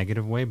much in a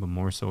negative way, but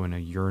more so in a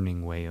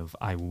yearning way of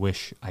I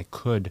wish I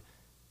could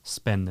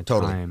spend the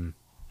Totally. time,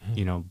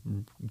 you know,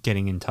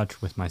 getting in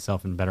touch with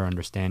myself and better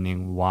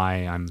understanding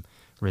why I'm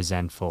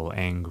resentful,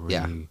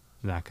 angry,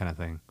 that kind of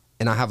thing.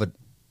 And I have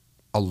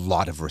a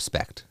lot of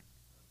respect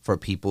for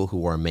people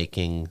who are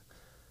making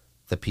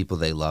the people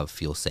they love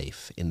feel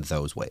safe in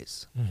those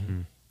ways.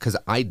 Because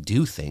I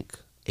do think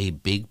a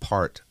big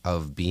part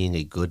of being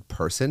a good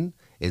person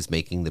is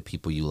making the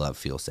people you love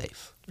feel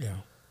safe. Yeah.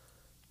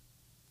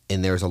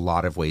 And there's a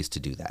lot of ways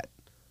to do that.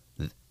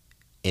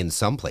 In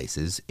some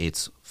places,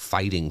 it's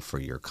fighting for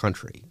your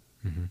country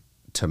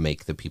to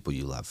make the people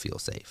you love feel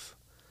safe.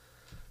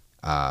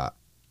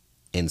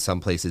 In some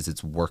places,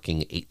 it's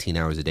working 18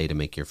 hours a day to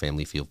make your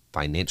family feel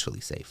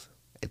financially safe.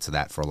 It's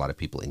that for a lot of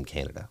people in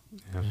Canada.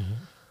 Yeah.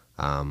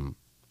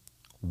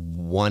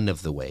 One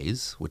of the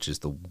ways, which is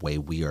the way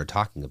we are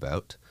talking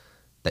about,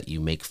 that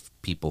you make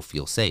people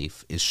feel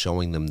safe is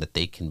showing them that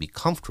they can be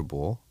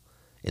comfortable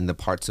in the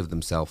parts of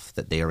themselves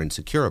that they are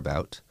insecure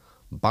about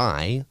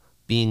by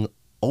being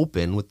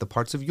open with the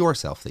parts of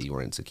yourself that you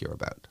are insecure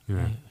about.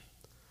 Yeah.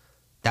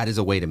 That is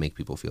a way to make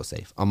people feel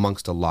safe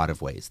amongst a lot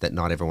of ways that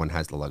not everyone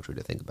has the luxury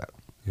to think about,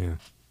 Yeah.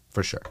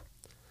 for sure.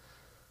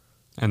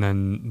 And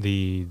then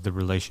the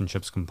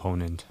relationships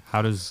component,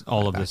 how does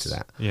all of Back this, to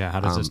that.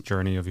 how does this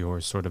journey of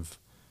yours sort of,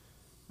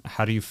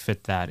 how do you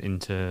fit that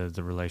into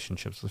the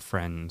relationships with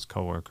friends,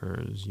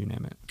 coworkers, you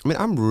name it? I mean,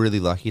 I'm really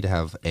lucky to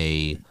have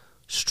a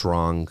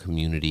strong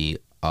community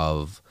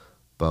of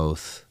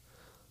both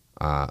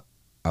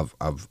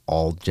of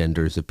all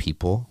genders of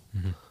people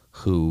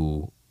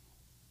who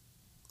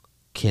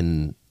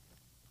can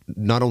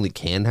not only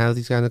can have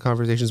these kinds of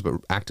conversations but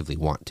actively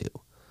want to.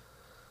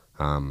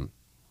 And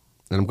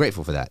I'm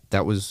grateful for that.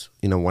 That was,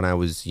 you know, when I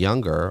was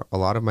younger, a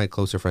lot of my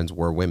closer friends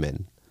were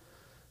women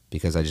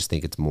because I just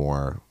think it's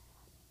more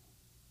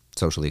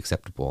socially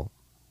acceptable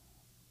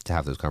to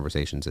have those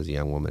conversations as a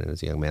young woman and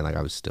as a young man. Like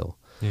I was still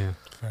Fair.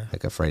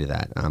 like afraid of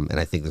that. And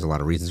I think there's a lot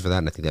of reasons for that,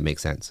 and I think that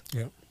makes sense.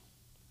 Yeah.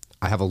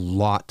 I have a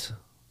lot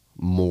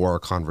more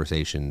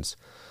conversations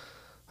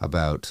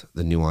about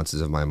the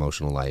nuances of my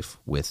emotional life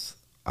with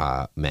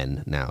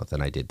men now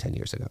than I did 10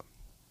 years ago.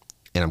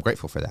 And I'm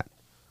grateful for that.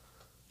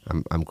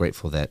 I'm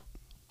grateful that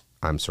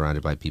I'm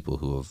surrounded by people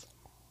who have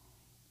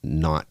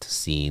not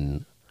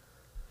seen,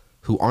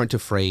 who aren't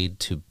afraid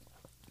to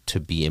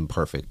be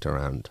imperfect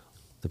around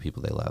the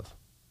people they love.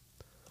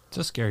 It's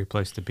a scary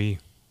place to be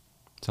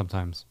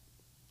sometimes,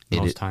 It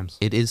most is- times.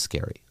 It is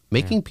scary.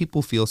 Making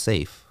people feel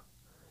safe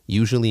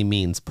usually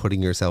means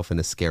putting yourself in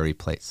a scary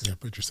place. Yeah.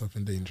 Put yourself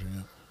in danger.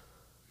 Yeah.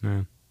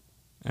 Yeah.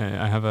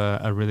 I have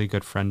a really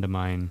good friend of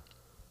mine.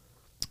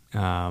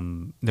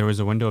 There was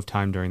a window of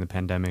time during the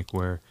pandemic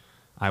where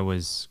I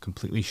was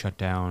completely shut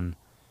down.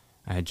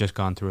 I had just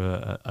gone through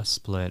a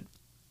split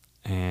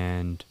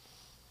and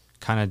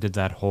kind of did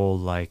that whole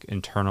like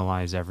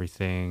internalize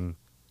everything,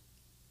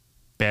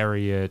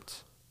 bury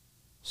it,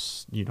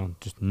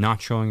 just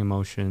not showing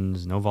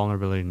emotions, no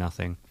vulnerability,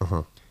 nothing.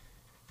 Uh-huh.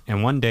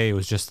 And one day it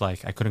was just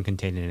like I couldn't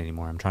contain it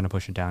anymore. I'm trying to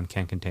push it down,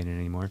 can't contain it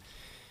anymore.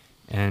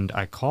 And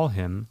I call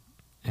him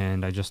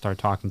and I just start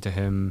talking to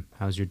him.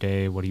 How's your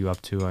day? What are you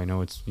up to? I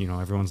know it's,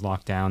 everyone's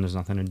locked down. There's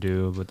nothing to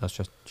do, but let's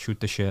just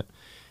shoot the shit.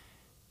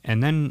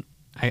 And then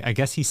I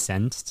guess he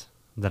sensed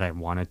that I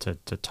wanted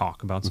to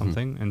talk about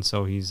something. And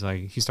so he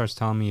starts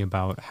telling me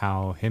about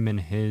how him and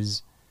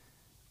his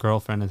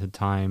girlfriend at the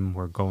time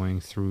were going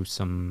through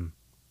some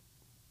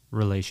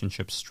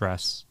relationship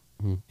stress.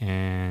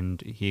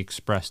 And he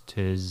expressed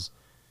his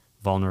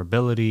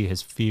vulnerability,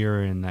 his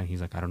fear, and that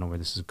he's like, I don't know where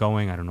this is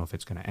going. I don't know if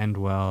it's going to end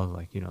well.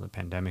 Like, the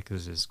pandemic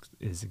is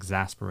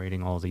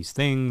exasperating all these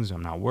things.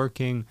 I'm not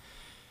working.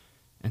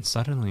 And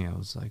suddenly I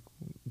was like,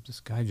 this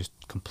guy just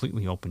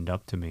completely opened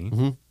up to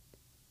me.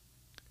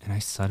 And I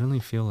suddenly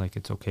feel like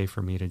it's okay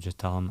for me to just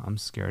tell him I'm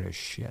scared as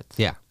shit.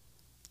 Yeah.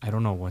 I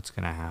don't know what's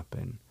going to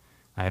happen.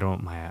 I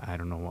don't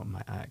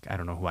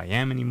know who I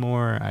am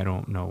anymore. I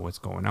don't know what's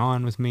going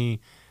on with me.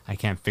 I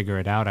can't figure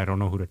it out. I don't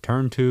know who to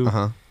turn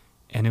to.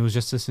 And it was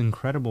just this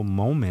incredible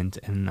moment.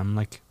 And I'm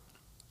like,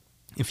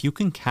 if you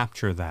can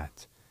capture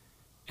that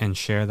and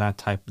share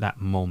that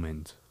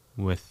moment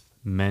with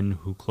men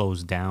who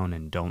close down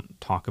and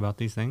don't talk about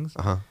these things,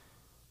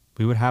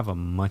 we would have a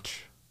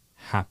much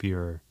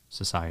happier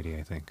society,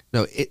 I think.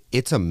 No,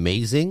 it's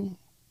amazing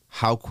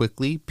how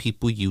quickly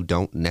people you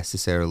don't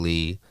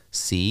necessarily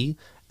see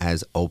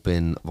as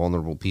open,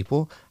 vulnerable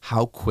people,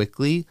 how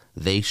quickly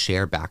they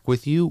share back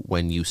with you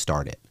when you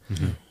start it.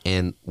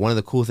 And one of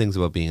the cool things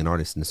about being an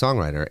artist and a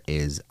songwriter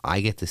is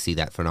I get to see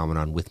that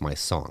phenomenon with my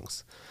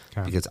songs.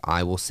 Because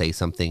I will say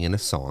something in a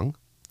song,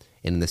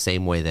 and in the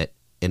same way that,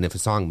 and if a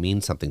song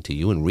means something to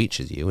you and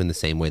reaches you, in the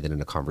same way that in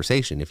a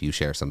conversation, if you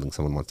share something,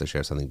 someone wants to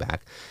share something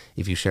back.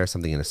 If you share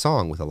something in a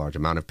song with a large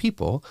amount of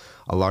people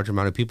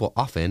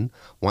often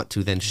want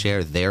to then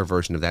share their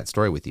version of that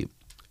story with you.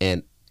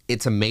 And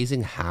it's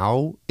amazing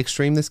how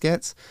extreme this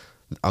gets.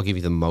 I'll give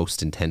you the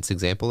most intense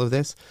example of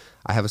this.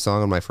 I have a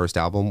song on my first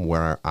album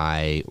where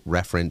I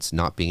reference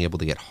not being able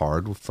to get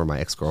hard for my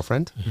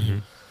ex-girlfriend.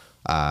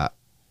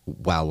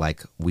 While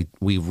like we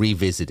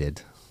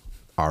revisited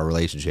our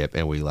relationship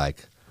and we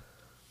like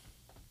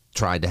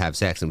tried to have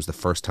sex, and it was the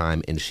first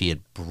time, and she had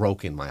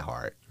broken my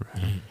heart.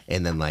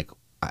 And then like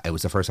it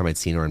was the first time I'd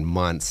seen her in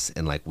months,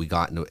 and like we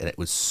got into it, and it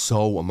was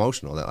so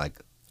emotional that like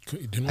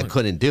I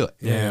couldn't do it.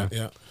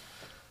 Yeah.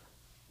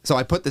 So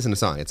I put this in a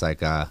song. It's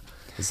like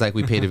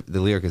we paid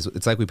the lyric is,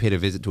 it's like we paid a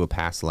visit to a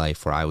past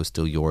life where I was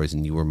still yours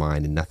and you were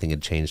mine and nothing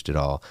had changed at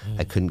all.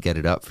 I couldn't get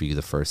it up for you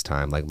the first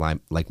time. Like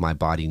my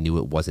body knew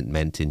it wasn't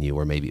meant in you,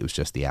 or maybe it was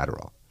just the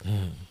Adderall.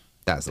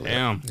 That's the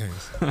lyric.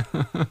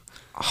 Damn.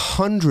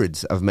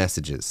 Hundreds of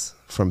messages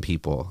from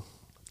people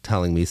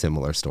telling me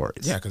similar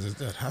stories. Yeah, because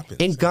that happens.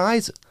 And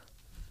guys,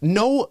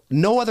 no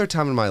other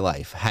time in my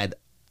life had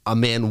a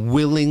man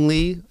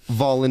willingly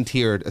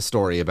volunteered a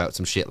story about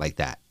some shit like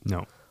that.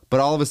 No. But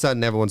all of a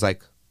sudden, everyone's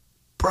like,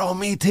 bro,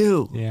 me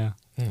too. Yeah.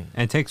 And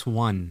it takes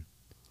one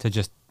to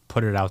just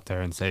put it out there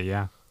and say,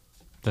 yeah,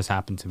 this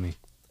happened to me.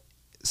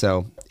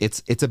 So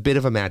it's a bit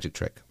of a magic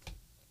trick.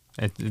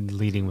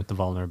 Leading with the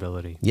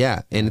vulnerability.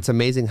 Yeah. And it's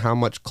amazing how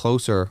much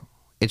closer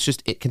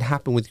it can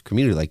happen with your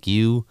community. Like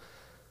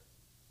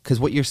because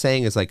what you're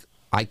saying is like,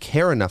 I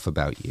care enough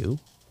about you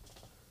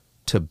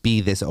to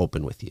be this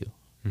open with you.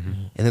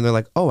 And then they're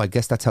like, oh, I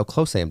guess that's how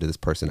close I am to this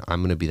person.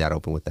 I'm going to be that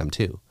open with them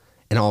too.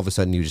 And all of a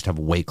sudden you just have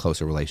way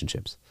closer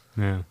relationships.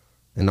 Yeah.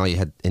 And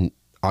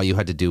all you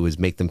had to do was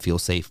make them feel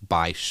safe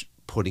by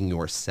putting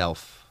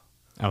yourself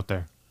out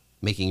there,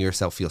 making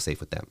yourself feel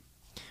safe with them.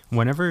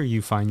 Whenever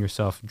you find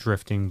yourself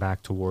drifting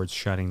back towards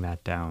shutting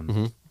that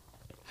down,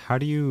 how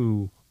do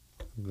you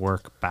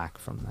work back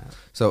from that?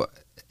 So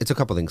it's a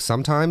couple things.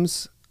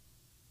 Sometimes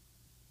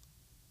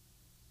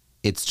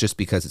it's just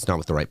because it's not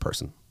with the right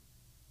person.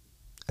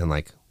 And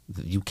like,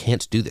 you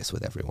can't do this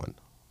with everyone.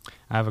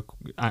 I'm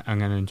going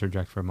to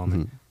interject for a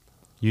moment.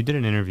 You did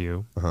an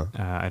interview.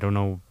 I don't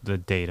know the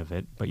date of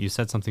it, but you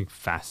said something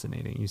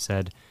fascinating. You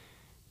said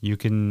you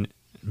can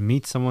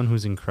meet someone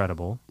who's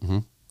incredible,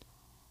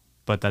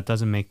 but that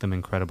doesn't make them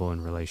incredible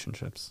in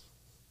relationships.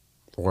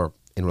 Or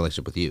in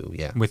relationship with you,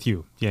 yeah. With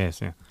you,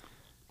 yes, yeah.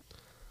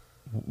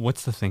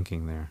 What's the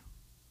thinking there?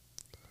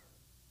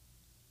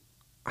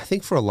 I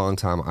think for a long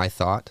time I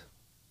thought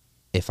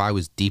if I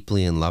was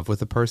deeply in love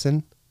with a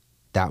person,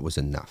 that was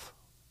enough.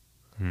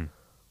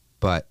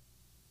 But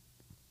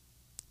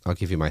I'll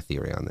give you my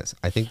theory on this.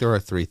 I think there are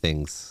three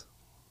things,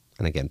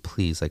 and again,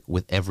 please, like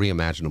with every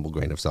imaginable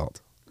grain of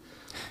salt.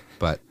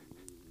 But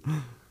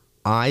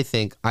I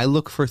think I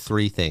look for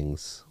three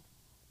things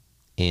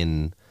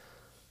in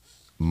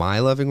my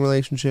loving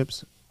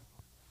relationships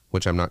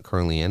which I'm not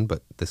currently in,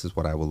 but this is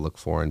what I will look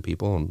for in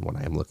people and what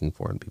I am looking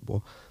for in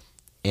people.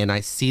 And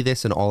I see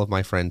this in all of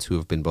my friends who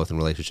have been both in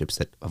relationships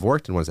that have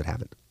worked and ones that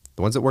haven't.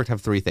 The ones that worked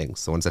have three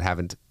things. The ones that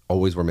haven't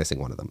always were missing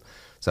one of them.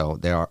 So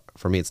there are,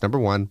 for me, it's number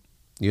one,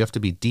 you have to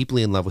be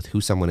deeply in love with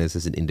who someone is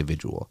as an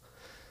individual,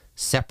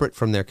 separate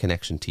from their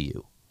connection to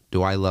you.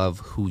 Do I love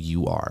who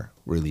you are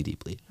really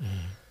deeply?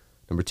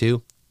 Number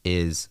two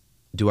is,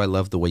 do I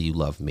love the way you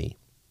love me?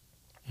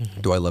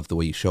 Do I love the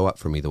way you show up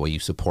for me, the way you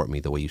support me,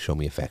 the way you show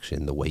me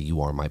affection, the way you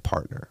are my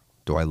partner?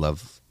 Do I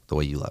love the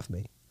way you love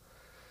me?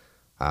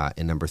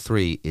 And number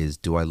three is,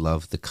 do I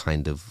love the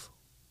kind of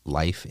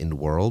life and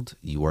world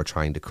you are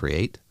trying to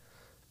create?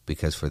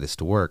 Because for this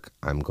to work,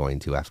 I'm going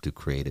to have to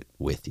create it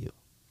with you.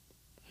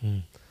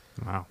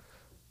 Wow.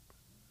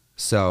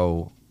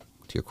 So,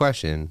 to your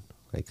question,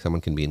 like,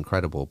 someone can be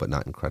incredible, but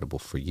not incredible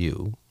for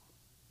you.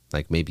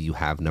 Like, maybe you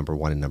have number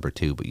one and number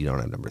two, but you don't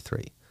have number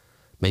three.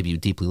 Maybe you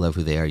deeply love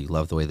who they are, you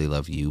love the way they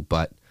love you,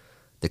 but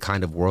the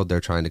kind of world they're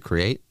trying to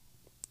create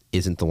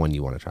isn't the one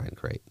you want to try and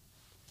create.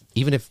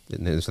 Even if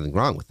there's something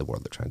wrong with the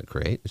world they're trying to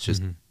create, it's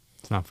just,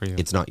 It's not for you.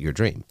 it's not your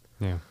dream.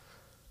 Yeah.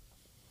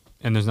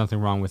 And there's nothing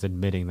wrong with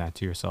admitting that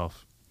to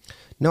yourself.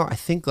 No, I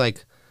think,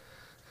 like,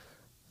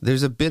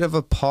 there's a bit of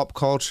a pop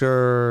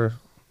culture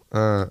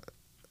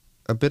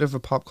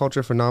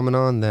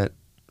phenomenon that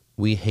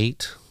we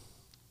hate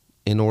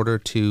in order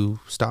to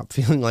stop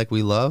feeling like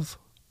we love.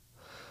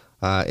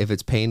 If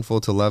it's painful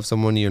to love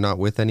someone you're not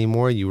with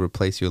anymore, you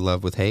replace your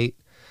love with hate.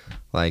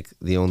 Like,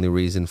 the only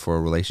reason for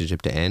a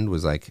relationship to end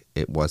was, like,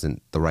 it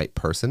wasn't the right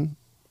person.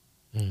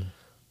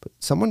 But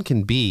someone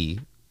can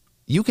be,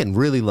 you can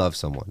really love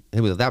someone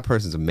and be like, that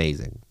person's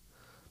amazing.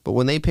 But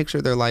when they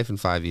picture their life in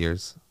 5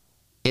 years,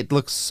 it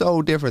looks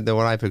so different than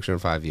what I picture in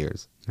 5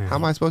 years. How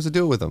am I supposed to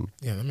do it with them?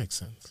 Yeah, that makes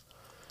sense.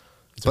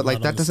 But,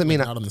 like, that doesn't mean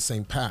not on the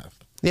same path.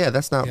 Yeah,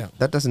 that's not. Yeah.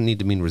 That doesn't need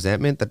to mean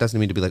resentment. That doesn't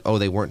mean to be like, oh,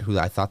 they weren't who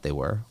I thought they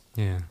were.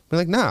 Yeah. Be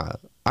like, nah,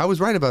 I was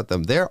right about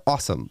them. They're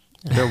awesome.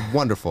 They're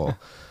wonderful.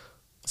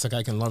 It's like,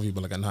 I can love you,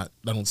 but like, I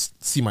don't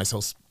see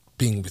myself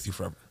being with you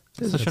forever.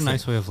 It's such a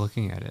nice way of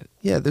looking at it.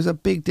 Yeah, there's a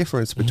big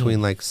difference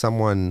between like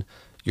someone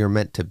you're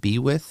meant to be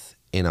with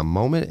in a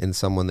moment and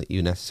someone that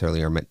you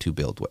necessarily are meant to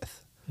build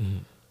with.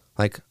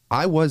 Like,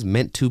 I was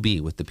meant to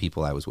be with the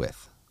people I was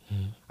with.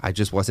 I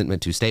just wasn't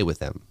meant to stay with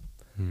them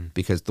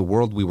because the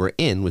world we were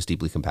in was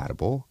deeply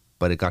compatible,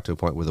 but it got to a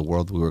point where the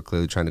world we were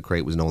clearly trying to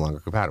create was no longer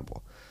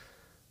compatible.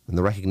 And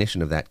the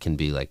recognition of that can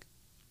be like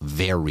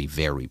very,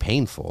 very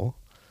painful,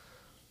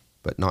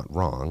 but not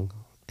wrong.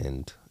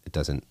 And it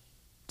doesn't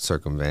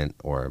circumvent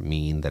or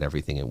mean that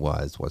everything it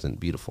wasn't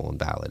beautiful and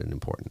valid and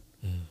important.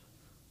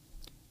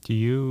 Do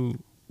you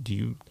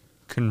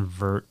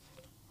convert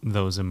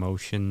those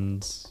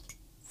emotions,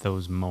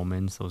 those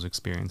moments, those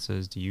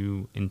experiences? Do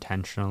you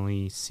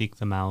intentionally seek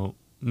them out?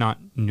 Not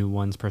new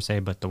ones per se,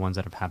 but the ones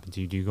that have happened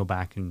to you. Do you go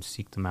back and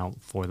seek them out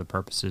for the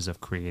purposes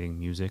of creating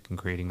music and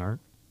creating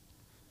art?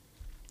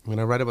 When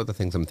I write about the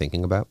things I'm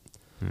thinking about,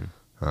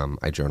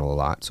 I journal a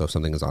lot. So if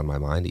something is on my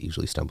mind, it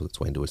usually stumbles its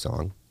way into a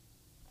song.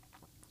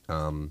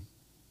 I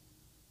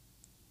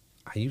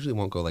usually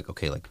won't go like,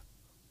 okay, like,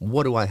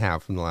 what do I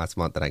have from the last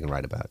month that I can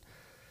write about?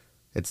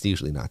 It's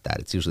usually not that.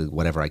 It's usually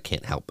whatever I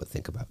can't help but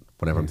think about,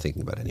 whatever I'm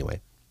thinking about anyway.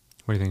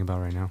 What are you thinking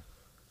about right now?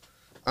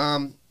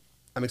 I'm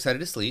excited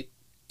to sleep.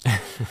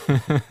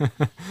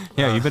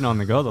 Yeah, you've been on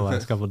the go the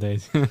last couple of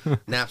days.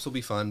 Naps will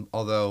be fun,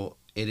 although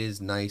it is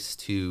nice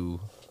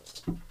to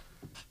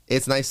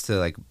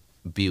like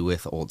be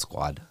with old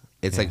squad.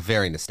 It's like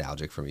very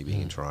nostalgic for me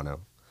being in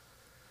Toronto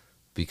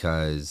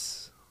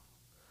because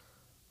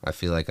I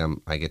feel like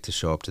I get to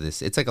show up to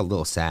this. It's like a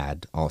little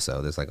sad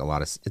also. There's like a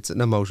lot of, it's an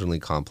emotionally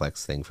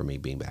complex thing for me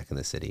being back in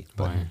the city.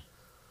 But, Why?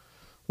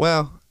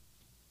 well,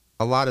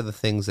 a lot of the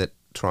things that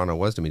Toronto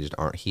was to me just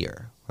aren't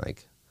here.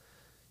 Like,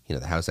 you know,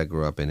 the house I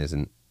grew up in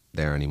isn't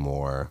there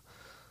anymore.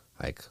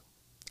 Like,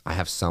 I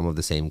have some of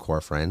the same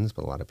core friends,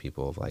 but a lot of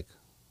people like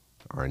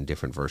are in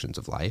different versions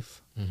of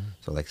life.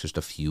 So like just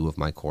a few of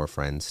my core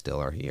friends still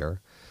are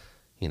here.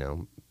 You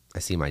know, I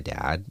see my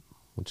dad,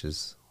 which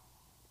is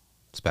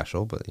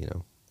special, but, you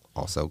know,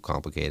 also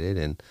complicated.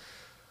 And,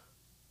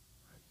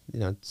 you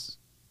know,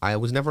 I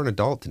was never an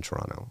adult in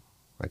Toronto.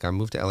 Like, I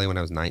moved to LA when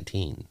I was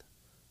 19.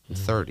 I'm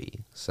 30.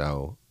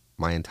 So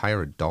my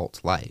entire adult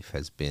life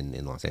has been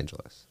in Los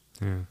Angeles.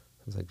 Yeah.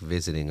 I was like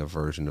visiting a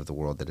version of the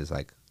world that is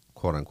like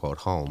quote unquote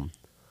home.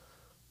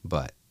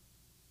 But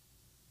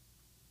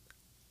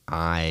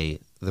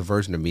the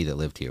version of me that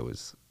lived here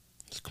was,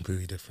 It's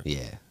completely different.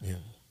 yeah. Yeah.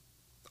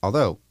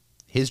 Although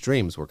his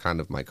dreams were kind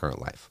of my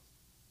current life,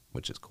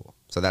 which is cool.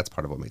 So that's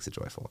part of what makes it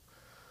joyful.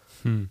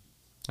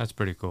 That's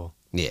pretty cool.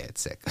 Yeah,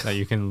 it's sick. That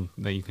you can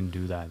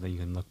do that you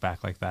can look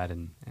back like that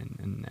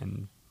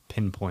and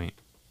pinpoint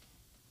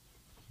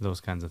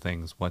those kinds of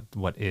things.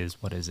 What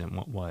is, what isn't,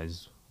 what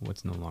was,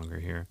 what's no longer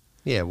here.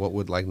 Yeah, what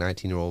would like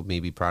 19-year-old me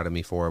be proud of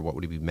me for? What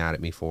would he be mad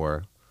at me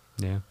for?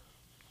 Yeah.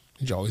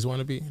 Did you always want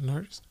to be an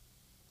artist?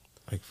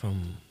 Like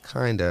from...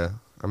 Kinda.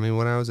 I mean,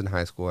 when I was in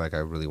high school, like I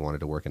really wanted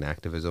to work in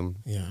activism.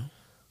 Yeah.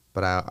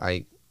 But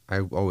I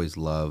always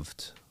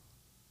loved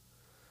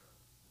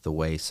the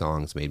way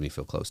songs made me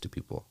feel close to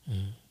people.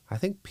 I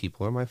think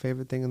people are my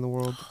favorite thing in the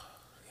world.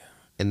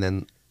 And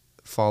then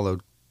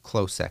followed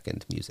close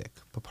second music.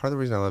 But part of the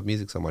reason I love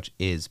music so much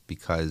is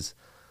because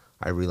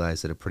I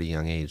realized at a pretty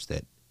young age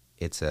that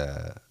it's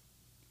a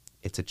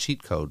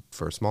cheat code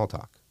for small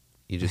talk.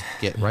 You just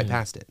get right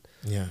past it.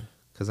 Yeah.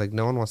 Because like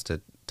no one wants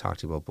to talk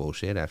to you about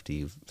bullshit after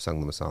you've sung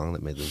them a song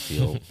that made them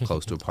feel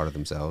close to a part of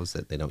themselves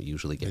that they don't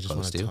usually get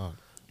close to. Talk.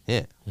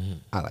 Yeah,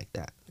 I like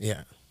that.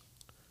 Yeah.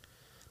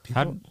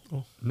 People,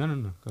 No.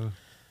 Go ahead.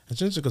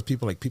 it's interesting because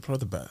people are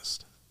the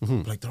best.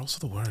 But like they're also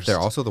the worst. They're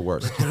also the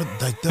worst. They're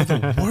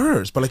the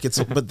worst. But like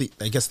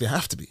I guess they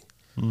have to be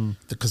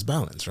because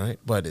balance, right?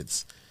 But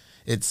it's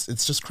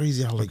just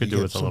crazy how like could you do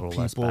get with a some little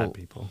less bad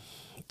people.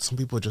 Some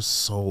people are just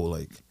so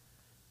like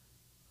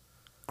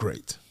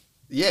great.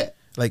 Yeah.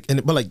 Like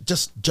but like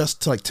just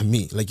to like to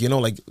me, like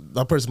like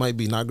that person might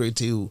be not great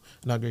to you,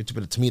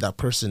 but to me that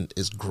person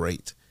is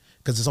great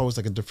because it's always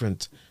like a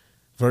different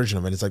version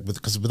of it. It's like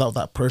because without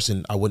that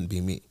person I wouldn't be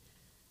me,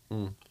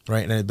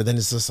 right? But then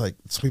it's just like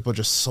some people are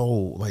just so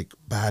like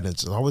bad and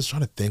just always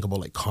trying to think about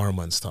like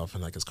karma and stuff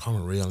and like is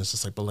karma real? And it's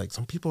just like but like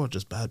some people are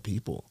just bad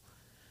people,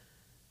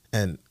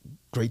 and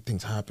great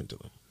things happen to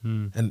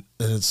them, and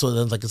so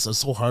then like it's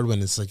so hard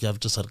when it's like you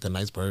have just like a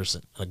nice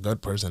person, a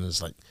good person, and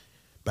it's like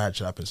bad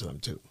shit happens to them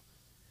too.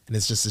 And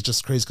it's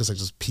just crazy because like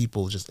just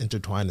people just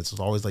intertwined. It's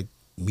always like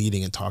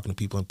meeting and talking to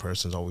people in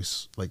person is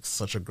always like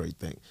such a great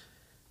thing.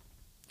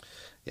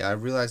 Yeah, I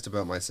realized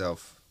about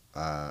myself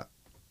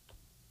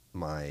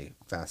my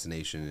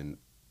fascination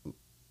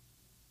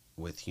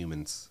with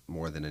humans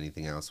more than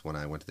anything else when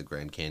I went to the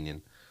Grand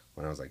Canyon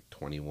when I was like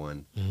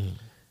 21.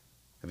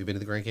 Have you been to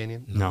the Grand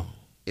Canyon? No.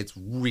 It's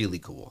really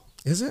cool.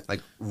 Is it?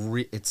 Like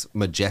it's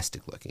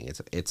majestic looking.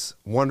 It's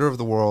wonder of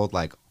the world,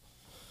 like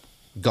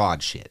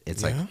God shit.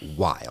 It's like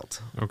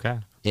wild. Okay.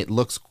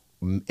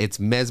 It's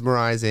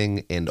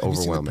mesmerizing and Have overwhelming.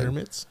 you seen the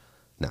pyramids?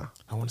 No.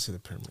 I want to see the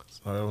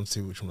pyramids. I want to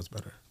see which one was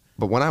better.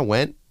 But when I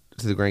went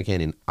to the Grand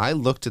Canyon, I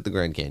looked at the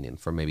Grand Canyon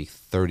for maybe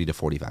 30 to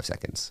 45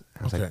 seconds.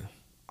 I was like,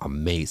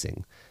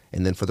 amazing.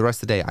 And then for the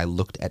rest of the day, I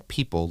looked at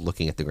people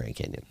looking at the Grand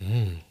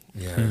Canyon.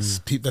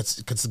 Yes,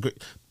 that's great.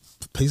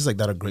 Places like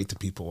that are great to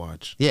people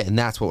watch. Yeah, and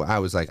that's what I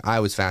was like. I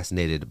was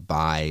fascinated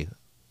by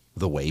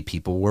the way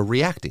people were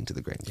reacting to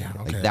the Grand Canyon.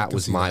 Yeah, okay, like I that can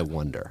was see my that.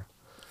 wonder.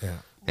 Yeah.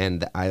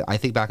 And I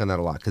think back on that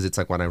a lot because it's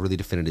like when I really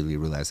definitively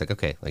realized, like,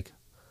 okay, like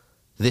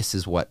this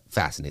is what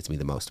fascinates me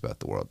the most about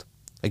the world.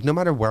 Like no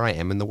matter where I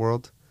am in the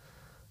world,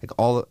 like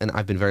and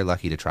I've been very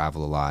lucky to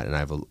travel a lot, and I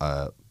have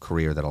a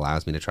career that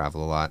allows me to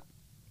travel a lot.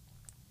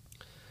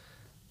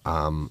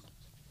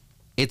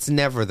 It's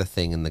never the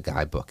thing in the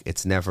guidebook.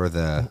 It's never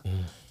the,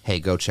 hey,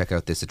 go check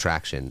out this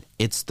attraction.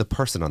 It's the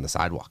person on the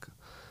sidewalk.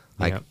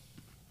 Like,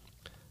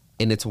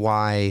 and it's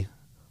why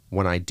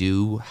when I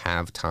do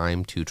have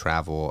time to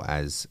travel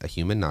as a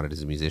human, not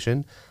as a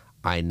musician,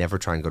 I never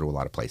try and go to a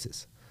lot of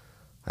places.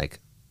 Like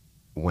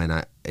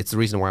it's the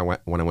reason why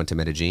when I went to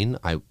Medellin,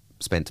 I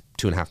spent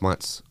 2.5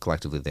 months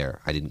collectively there.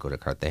 I didn't go to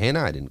Cartagena.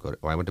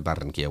 I went to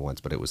Barranquilla once,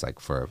 but it was like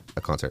for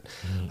a concert.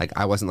 Like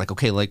I wasn't like,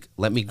 okay, like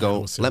let me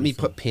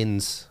put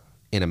pins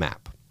in a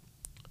map.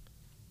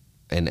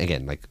 And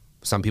again, like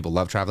some people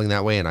love traveling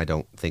that way, and I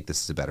don't think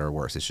this is better or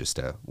worse. It's just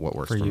what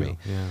works for me.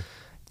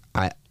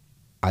 Yeah.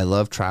 I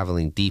love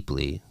traveling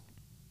deeply,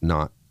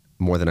 not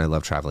more than I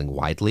love traveling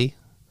widely,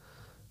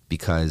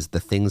 because the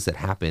things that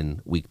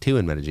happen week 2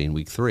 in Medellin,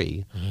 week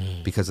 3,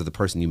 because of the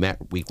person you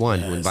met week 1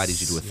 who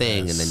invited you to a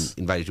thing and then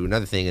invited you to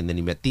another thing, and then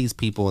you met these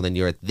people, and then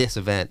you're at this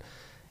event.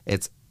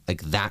 It's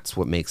like that's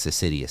what makes a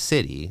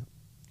city,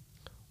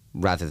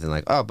 rather than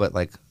like, oh, but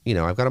like,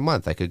 I've got a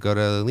month. I could go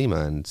to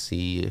Lima and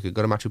I could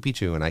go to Machu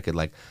Picchu, and I could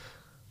like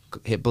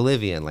hit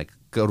Bolivia and like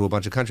go to a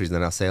bunch of countries, and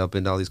then I'll sail up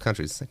into all these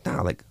countries. It's like,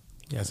 nah, like.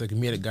 Yeah, it's like you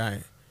meet a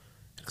guy,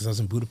 because I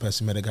was in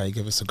Budapest, we met a guy, he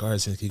gave us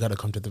cigars, and you got to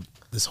come to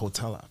this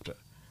hotel after.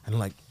 And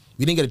like,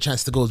 we didn't get a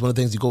chance to go. It's one of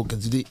the things you go,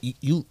 because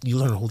you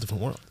learn a whole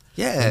different world.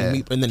 Yeah.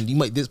 And then you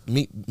might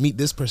meet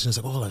this person. It's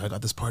like, oh, like I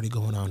got this party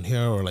going on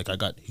here, or like you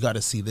got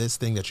to see this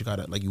thing that you got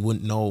to, like you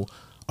wouldn't know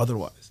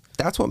otherwise.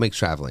 That's what makes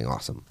traveling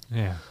awesome.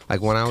 Yeah.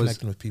 Like when I was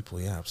connecting with people.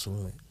 Yeah,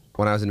 absolutely.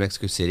 When I was in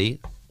Mexico City,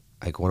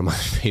 like one of my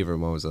favorite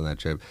moments on that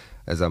trip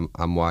is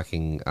I'm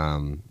walking,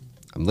 I'm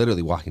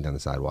literally walking down the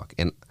sidewalk,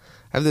 and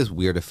I have this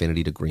weird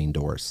affinity to green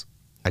doors.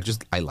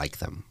 I like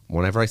them.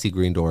 Whenever I see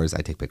green doors,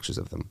 I take pictures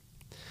of them.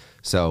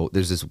 So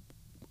there's this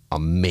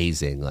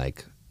amazing,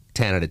 like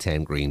 10 out of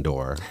 10 green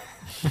door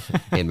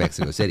in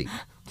Mexico City.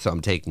 So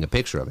I'm taking a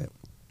picture of it.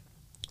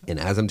 And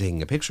as I'm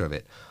taking a picture of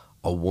it,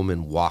 a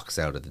woman walks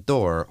out of the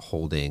door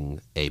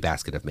holding a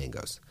basket of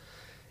mangoes.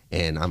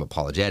 And I'm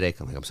apologetic.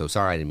 I'm like, I'm so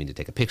sorry. I didn't mean to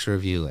take a picture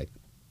of you. Like,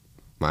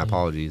 my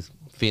apologies.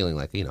 Feeling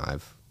like,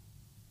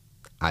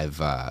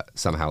 I've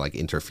somehow like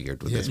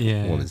interfered with this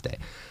woman's day.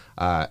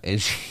 And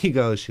she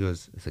goes,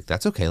 it's like,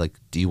 that's okay. Like,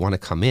 do you want to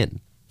come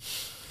in?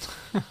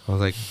 I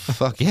was like,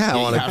 fuck yeah, I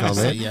want to come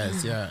in.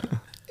 Yes, yeah.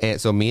 And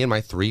so me and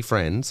my 3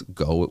 friends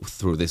go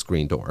through this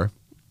green door,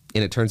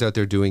 and it turns out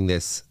they're doing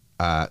this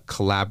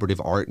collaborative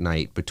art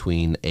night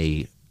between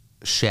a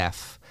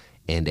chef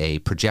and a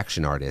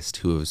projection artist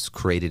who has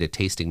created a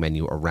tasting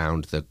menu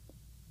around the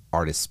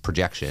artist's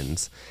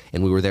projections,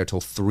 and we were there till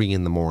 3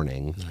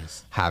 a.m.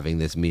 having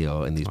this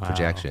meal and these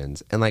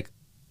projections, and like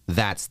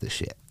that's the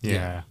shit.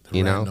 Yeah.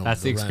 You know,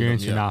 that's the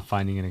experience you're not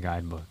finding in a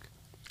guidebook.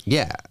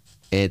 Yeah,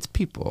 it's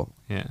people.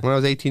 Yeah. When I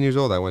was 18 years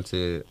old,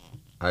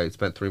 I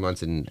spent 3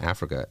 months in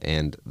Africa,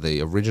 and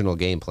the original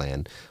game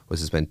plan was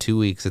to spend 2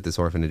 weeks at this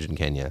orphanage in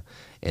Kenya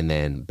and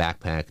then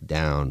backpack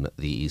down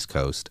the east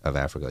coast of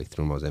Africa, like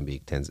through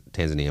Mozambique,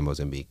 Tanzania,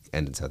 Mozambique,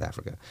 and in South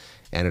Africa.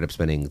 I ended up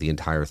spending the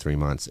entire 3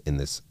 months in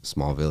this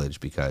small village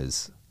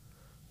because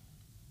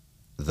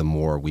the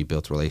more we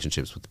built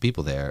relationships with the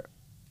people there,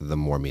 the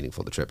more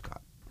meaningful the trip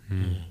got.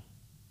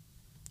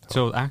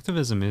 So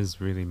activism is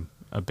really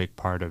a big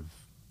part of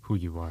who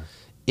you are.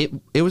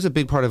 It was a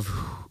big part of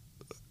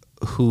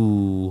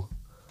who,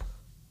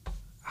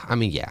 I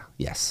mean,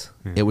 yes.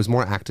 It was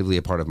more actively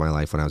a part of my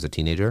life when I was a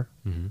teenager.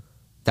 Mm-hmm.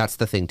 That's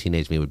the thing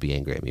teenage me would be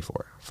angry at me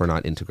for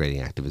not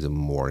integrating activism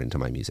more into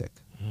my music.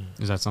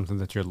 Is that something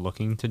that you're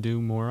looking to do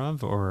more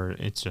of, or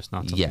it's just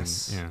not something?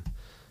 Yes. Yeah.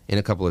 In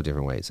a couple of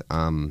different ways.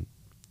 One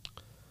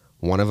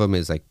of them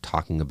is like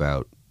talking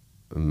about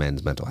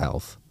men's mental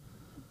health,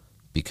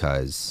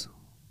 because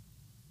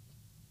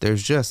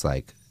there's just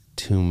like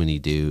too many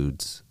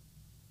dudes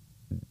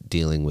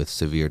dealing with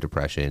severe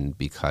depression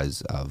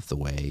because of the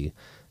way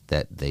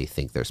that they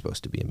think they're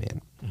supposed to be a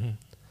man. Mm-hmm.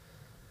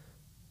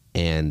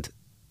 And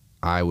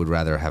I would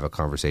rather have a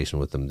conversation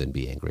with them than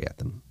be angry at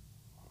them.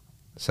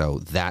 So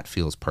that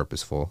feels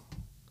purposeful.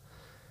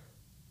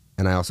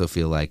 And I also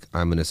feel like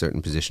I'm in a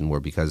certain position where,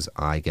 because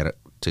I get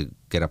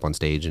up on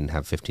stage and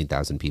have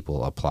 15,000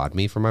 people applaud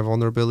me for my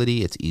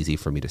vulnerability, it's easy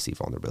for me to see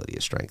vulnerability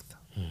as strength.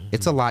 Mm-hmm.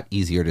 It's a lot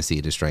easier to see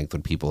it as strength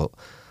when people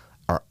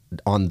are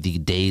on the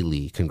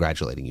daily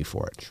congratulating you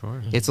for it.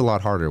 Sure. It's a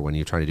lot harder when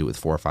you're trying to do it with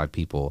 4 or 5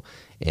 people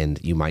and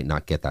you might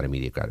not get that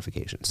immediate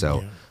gratification.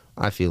 So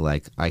I feel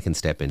like I can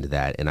step into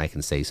that and I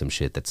can say some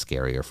shit that's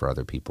scarier for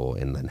other people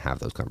and then have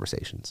those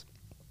conversations.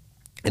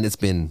 And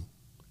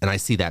I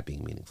see that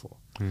being meaningful.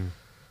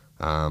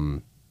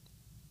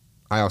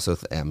 I also,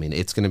 I mean,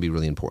 it's going to be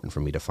really important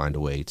for me to find a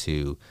way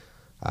to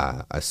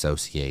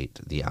associate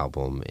the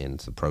album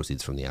and the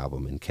proceeds from the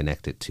album and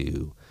connect it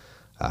to,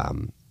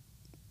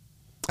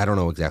 I don't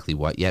know exactly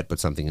what yet, but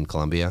something in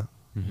Colombia.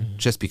 Mm-hmm.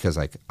 Just because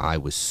like I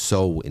was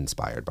so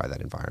inspired by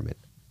that environment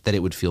that it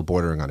would feel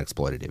bordering on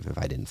exploitative if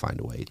I didn't find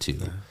a way to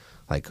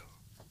like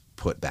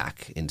put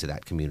back into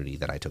that community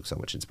that I took so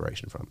much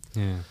inspiration from.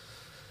 Yeah.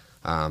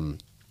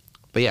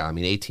 But yeah, I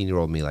mean,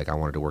 18-year-old me, like I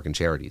wanted to work in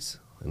charities,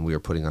 and we were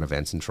putting on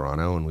events in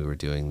Toronto, and we were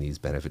doing these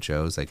benefit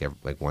shows like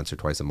once or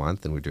twice a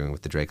month, and we were doing it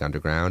with the Drake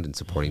Underground and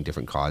supporting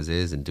different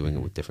causes and doing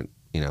it with different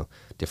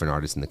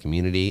artists in the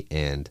community.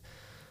 And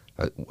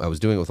I was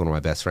doing it with one of my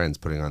best friends,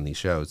 putting on these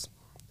shows,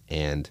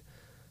 and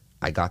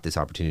I got this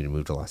opportunity to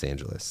move to Los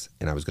Angeles,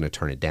 and I was going to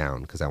turn it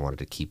down because I wanted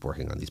to keep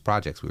working on these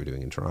projects we were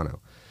doing in Toronto.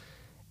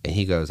 And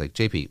he goes like,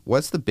 JP,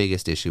 what's the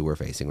biggest issue we're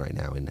facing right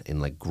now in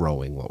like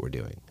growing what we're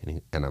doing?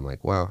 And I'm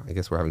like, well, I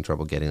guess we're having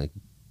trouble getting like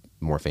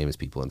more famous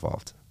people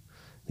involved.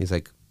 And he's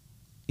like,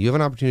 you have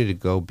an opportunity to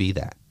go be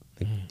that.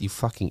 Like, you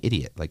fucking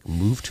idiot. Like,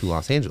 move to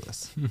Los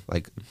Angeles.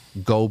 Like,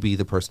 go be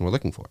the person we're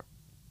looking for.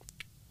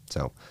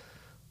 So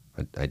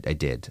I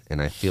did.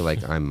 And I feel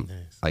like I'm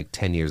like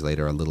 10 years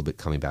later a little bit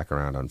coming back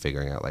around on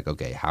figuring out like,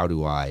 okay, how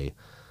do I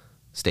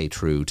stay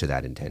true to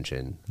that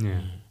intention?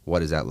 Yeah. What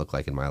does that look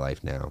like in my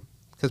life now?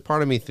 Because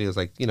part of me feels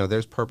like,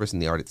 there's purpose in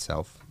the art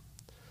itself.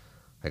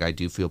 Like, I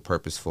do feel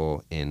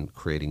purposeful in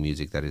creating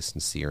music that is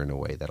sincere in a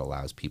way that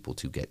allows people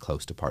to get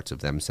close to parts of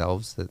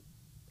themselves that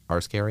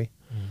are scary.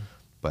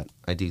 But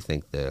I do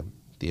think the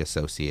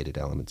associated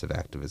elements of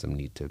activism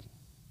need to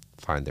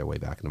find their way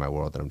back into my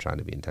world, and I'm trying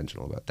to be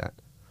intentional about that.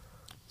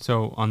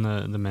 So on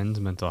the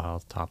men's mental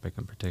health topic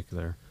in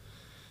particular,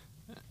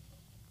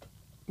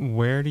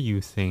 where do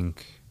you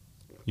think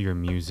your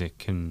music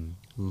can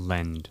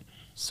lend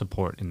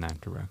support in that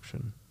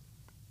direction?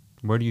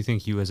 Where do you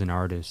think you as an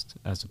artist,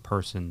 as a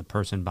person, the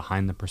person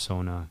behind the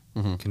persona,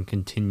 can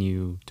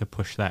continue to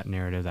push that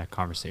narrative, that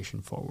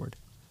conversation forward?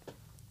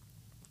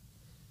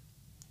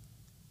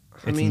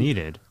 It's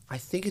needed. I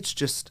think it's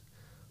just,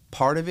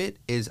 part of it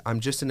is I'm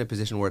just in a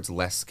position where it's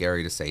less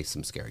scary to say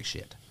some scary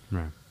shit.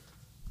 Right.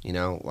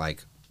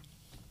 Like,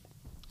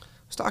 I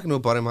was talking to a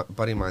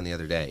buddy of mine the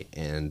other day,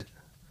 and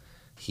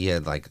he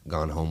had like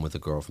gone home with a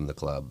girl from the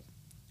club,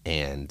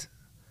 and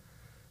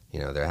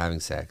they're having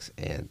sex,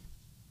 and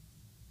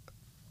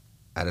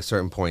at a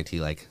certain point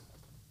he's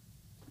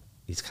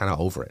kind of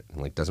over it and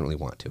like doesn't really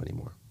want to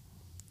anymore.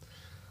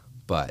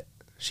 But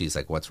she's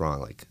like, what's wrong?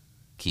 Like,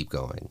 keep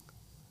going.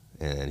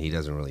 And he's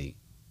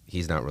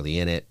not really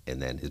in it,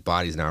 and then his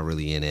body's not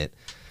really in it,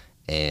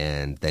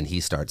 and then he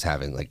starts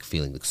having like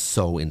feeling like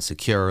so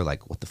insecure,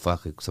 like, what the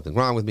fuck, like, something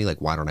wrong with me, like,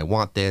 why don't I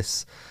want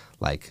this,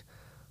 like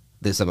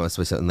this,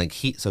 and like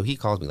he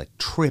calls me like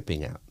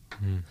tripping out.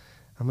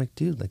 I'm like,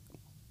 dude, like,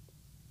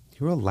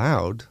 you're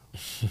allowed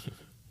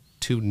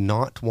to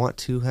not want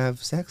to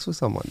have sex with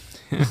someone.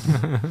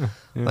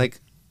 Like,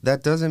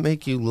 that doesn't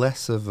make you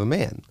less of a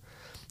man.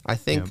 I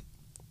think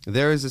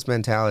there is this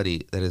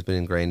mentality that has been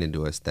ingrained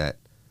into us that,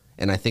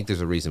 and I think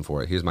there's a reason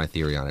for it. Here's my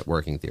theory on it,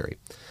 working theory.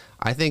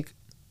 I think,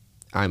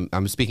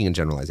 I'm speaking in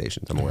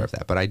generalizations, I'm aware of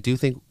that, but I do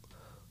think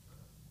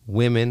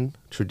women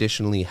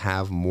traditionally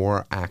have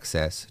more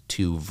access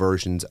to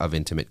versions of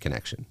intimate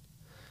connection.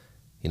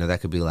 You know,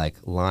 that could be like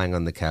lying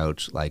on the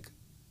couch, like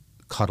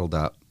cuddled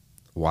up,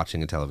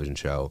 watching a television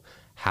show,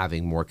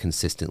 having more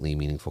consistently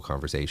meaningful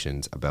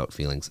conversations about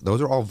feelings.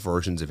 Those are all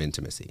versions of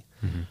intimacy.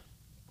 Mm-hmm.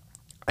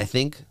 I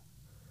think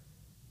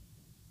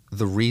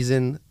the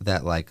reason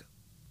that like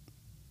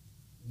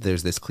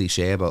there's this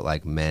cliche about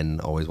like men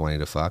always wanting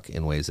to fuck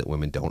in ways that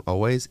women don't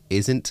always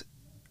isn't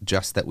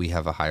just that we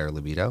have a higher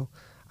libido.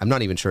 I'm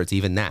not even sure it's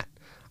even that.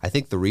 I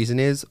think the reason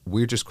is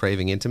we're just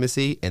craving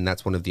intimacy, and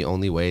that's one of the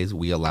only ways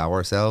we allow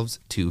ourselves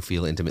to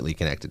feel intimately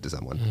connected to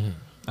someone.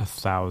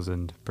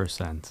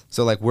 1,000%.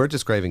 So like we're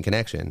just craving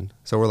connection.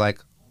 So we're like,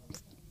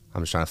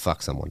 I'm just trying to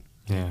fuck someone.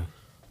 Yeah.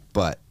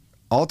 But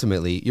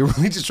ultimately, you're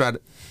really just trying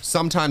to,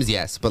 sometimes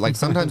yes, but like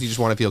sometimes you just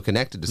want to feel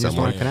connected to You just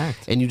someone. wanna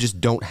connect. And you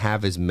just don't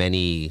have as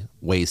many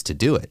ways to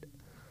do it.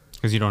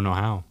 Because you don't know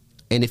how.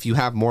 And if you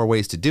have more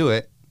ways to do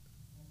it,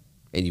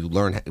 and you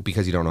learn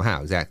because you don't know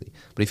how, exactly.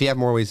 But if you have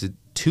more ways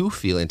to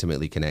feel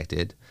intimately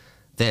connected,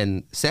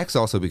 then sex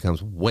also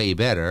becomes way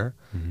better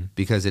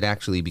because it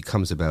actually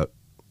becomes about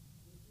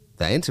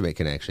that intimate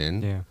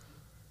connection. Yeah.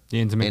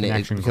 The intimate And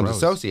connection it becomes grows.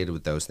 associated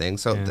with those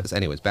things. So, Yeah.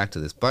 anyways, back to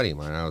this buddy of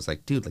mine. I was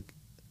like, dude, like,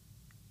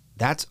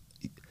 that's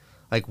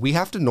we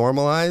have to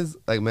normalize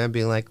like men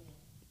being like,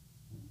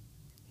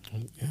 I'm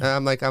kind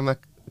of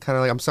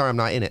like, I'm sorry, I'm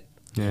not in it.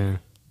 Yeah.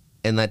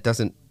 And that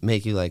doesn't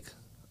make you like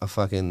a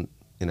fucking,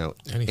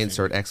 Anything.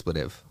 insert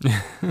expletive.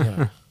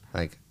 Yeah.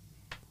 Like,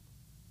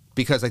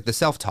 because like the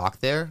self-talk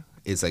there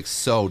is like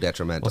so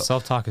detrimental. Well,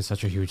 self-talk is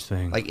such a huge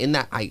thing. Like in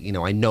that, I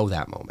know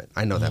that moment.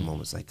 I know that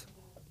moment's like,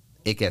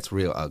 it gets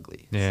real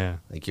ugly. Yeah.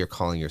 Like you're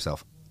calling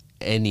yourself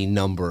any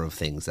number of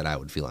things that I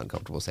would feel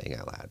uncomfortable saying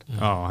out loud.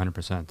 Oh,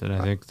 100%. And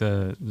I think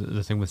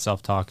the thing with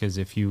self-talk is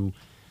if you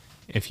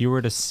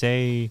were to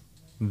say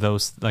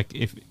those, like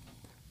if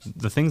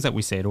the things that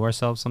we say to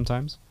ourselves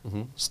sometimes,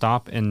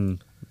 stop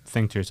and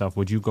think to yourself,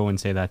 would you go and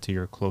say that to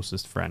your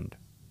closest friend?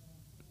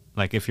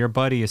 Like if your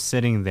buddy is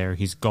sitting there,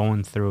 he's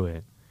going through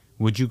it,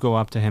 would you go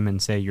up to him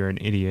and say, you're an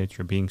idiot,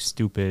 you're being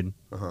stupid?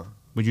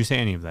 Would you say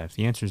any of that? If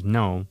the answer is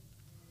no,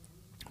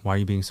 why are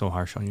you being so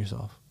harsh on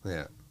yourself?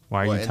 Yeah.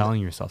 Why are you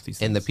telling yourself these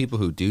things? And the people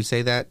who do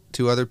say that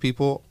to other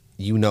people,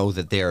 you know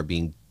that they are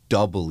being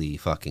doubly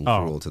fucking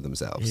cruel to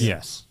themselves.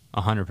 Yes,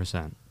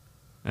 100%.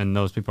 And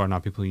those people are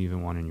not people you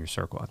even want in your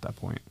circle at that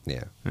point.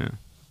 Yeah. Yeah.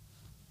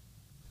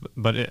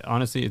 But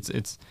honestly,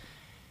 it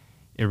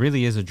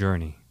really is a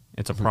journey.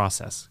 It's a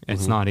process.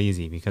 It's not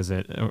easy because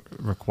it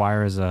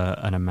requires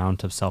an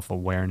amount of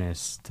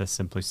self-awareness to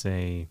simply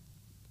say,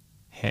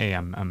 hey,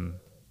 I'm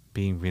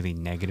being really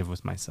negative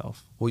with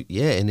myself. Well,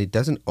 yeah, and it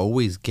doesn't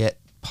always get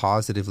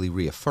positively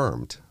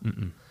reaffirmed.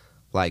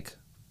 Like,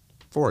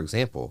 for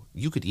example,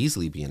 you could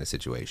easily be in a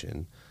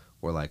situation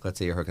where, like, let's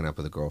say you're hooking up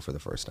with a girl for the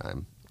first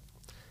time,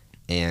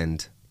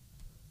 and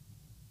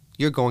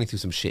you're going through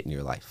some shit in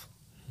your life.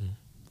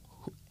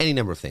 Any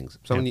number of things.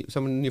 Someone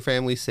in your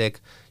family's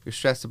sick, you're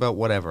stressed about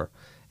whatever,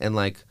 and,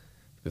 like,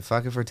 you've been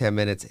fucking for 10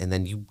 minutes, and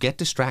then you get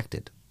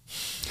distracted.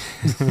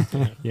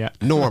 Yeah.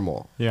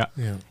 Normal. Yeah.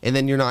 Yeah. And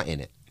then you're not in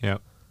it. Yeah.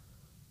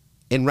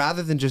 And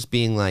rather than just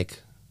being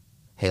like,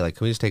 hey, like,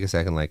 can we just take a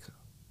second, like,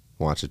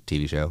 watch a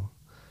TV show?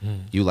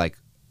 You, like,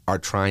 are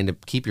trying to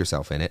keep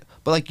yourself in it.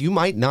 But, like, you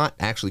might not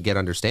actually get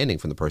understanding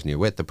from the person you're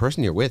with. The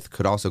person you're with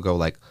could also go,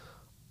 like,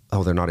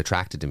 oh, they're not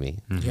attracted to me.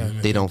 Yeah,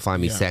 They don't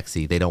find me yeah.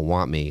 sexy. They don't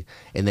want me.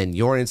 And then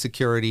your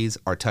insecurities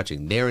are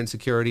touching their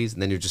insecurities,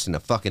 and then you're just in a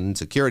fucking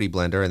insecurity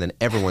blender, and then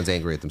everyone's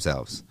angry at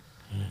themselves.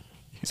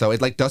 So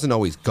it, like, doesn't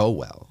always go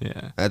well.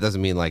 Yeah. That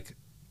doesn't mean, like,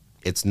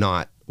 it's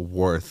not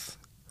worth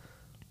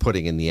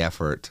putting in the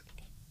effort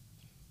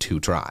to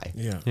try.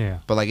 Yeah. Yeah.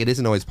 But, like, it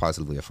isn't always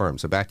positively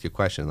affirmed. So back to your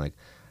question, like,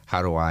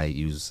 how do I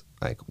use,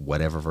 like,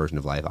 whatever version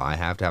of life I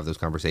have to have those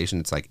conversations?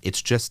 It's like,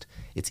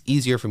 it's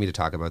easier for me to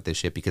talk about this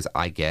shit because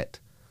I get,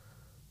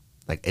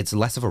 like, it's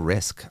less of a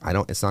risk.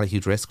 It's not a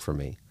huge risk for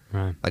me.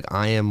 Right. Like,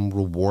 I am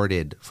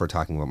rewarded for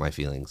talking about my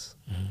feelings.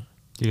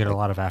 You get a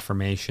lot of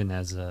affirmation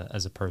as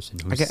a person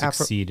who's get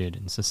succeeded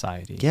in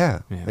society.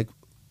 Yeah. Like,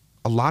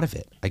 a lot of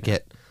it. I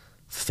get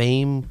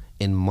fame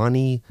and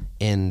money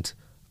and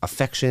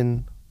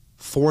affection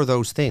for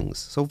those things.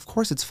 So, of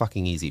course, it's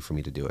fucking easy for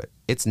me to do it.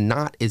 It's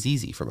not as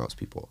easy for most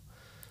people.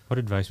 What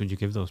advice would you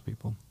give those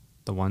people?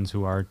 The ones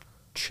who are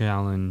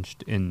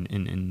challenged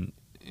in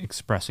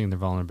expressing their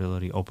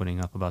vulnerability, opening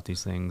up about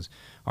these things,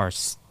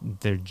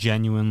 they're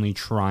genuinely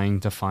trying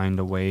to find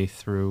a way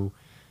through,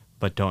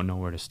 but don't know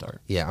where to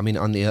start. Yeah, I mean,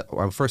 I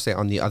would first say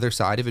on the other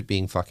side of it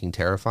being fucking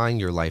terrifying,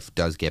 your life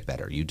does get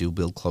better. You do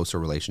build closer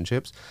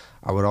relationships.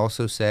 I would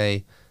also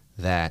say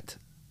that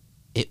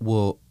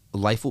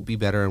life will be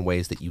better in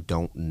ways that you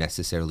don't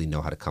necessarily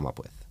know how to come up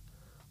with.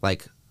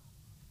 Like,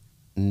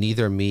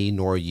 neither me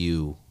nor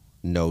you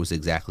knows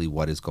exactly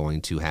what is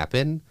going to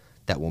happen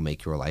that will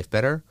make your life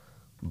better,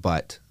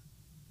 but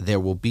there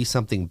will be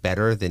something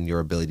better than your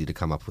ability to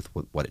come up with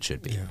what it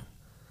should be. Yeah.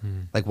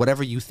 Like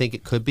whatever you think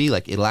it could be,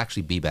 like it'll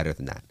actually be better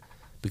than that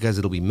because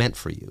it'll be meant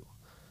for you.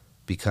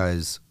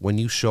 Because when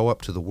you show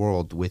up to the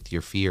world with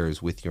your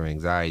fears, with your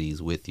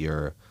anxieties, with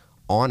your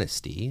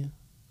honesty,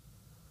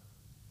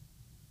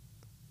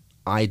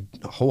 I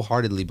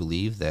wholeheartedly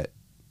believe that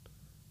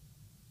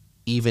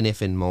even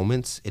if in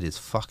moments it is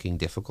fucking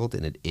difficult,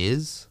 and it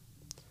is,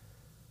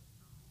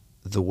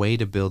 the way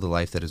to build a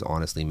life that is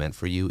honestly meant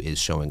for you is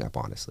showing up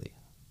honestly.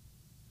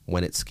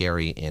 When it's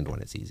scary and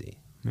when it's easy.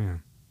 Yeah.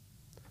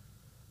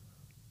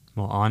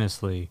 Well,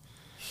 honestly,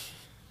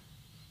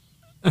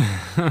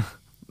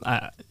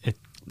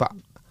 But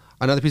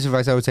another piece of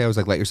advice I would say, I was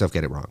like, let yourself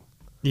get it wrong.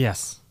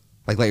 yes,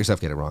 Like, let yourself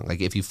get it wrong. Like,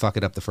 if you fuck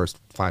it up the first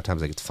 5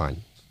 times, like, it's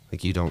fine.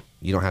 Like, you don't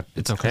have to.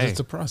 it's 'Cause okay. it's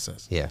a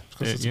process. Yeah.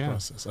 Because it's Yeah. a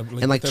process. Like,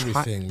 And, like, with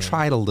everything, man.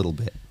 try it a little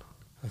bit.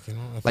 Like, you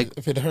know, like-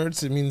 if it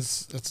hurts, it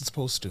means that's it's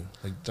supposed to.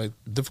 Like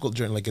difficult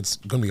journey, like it's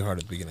gonna be hard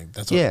at the beginning.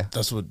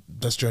 That's what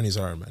journeys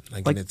are, man.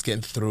 Like, Like- and it's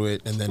getting through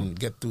it, and then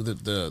get through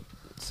the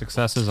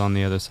Success is on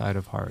the other side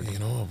of hard. you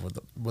know,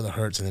 where the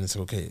hurts, and then it's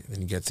okay.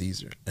 Then it gets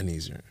easier and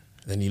easier.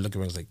 Then you look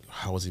at it, it's like,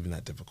 how was it even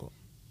that difficult?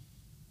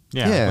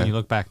 Yeah, Yeah. when you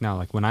look back now,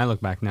 like when I look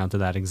back now to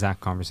that exact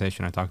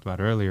conversation I talked about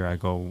earlier, I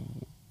go,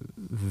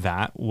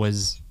 that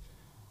was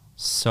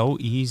so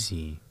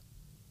easy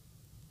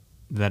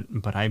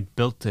but I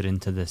built it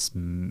into this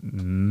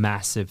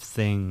massive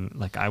thing.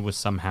 Like I was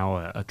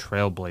somehow a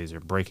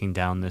trailblazer breaking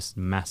down this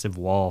massive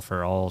wall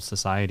for all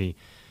society.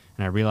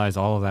 And I realized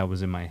all of that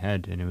was in my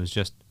head. And it was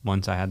just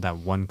once I had that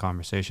one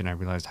conversation, I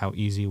realized how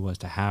easy it was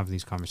to have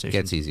these conversations.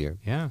 Gets easier.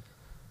 Yeah.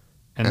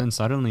 And then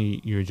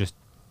suddenly you're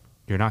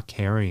not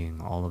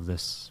carrying all of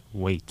this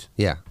weight.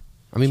 Yeah.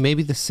 I mean,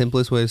 maybe the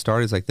simplest way to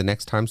start is like the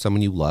next time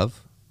someone you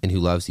love and who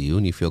loves you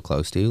and you feel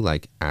close to,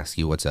 like, ask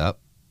you what's up.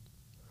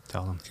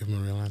 Tell them. Give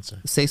them a real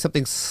answer. Say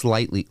something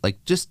slightly,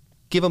 like, just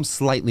give them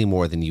slightly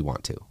more than you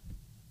want to.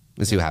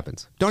 And see what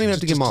happens. Don't even have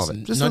to give them all of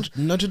it. Just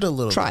nudge it a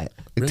little. try bit. it.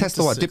 Like, Bring test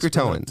to the water. Dip 6, your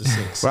toe bring in. it to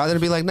 6. Rather than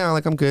be like, no,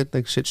 like, I'm good.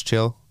 Like, shit's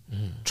chill.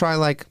 Try,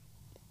 like,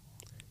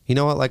 you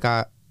know what? Like,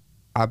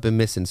 I've been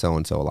missing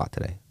so-and-so a lot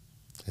today.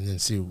 And then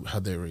see how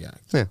they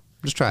react. Yeah.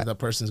 Just try it. That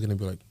person's gonna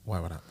be like,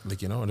 why would I?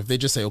 Like, you know, and if they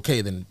just say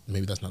okay, then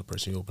maybe that's not the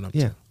person you open up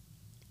Yeah. to.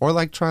 Or,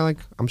 like, try, like,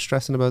 I'm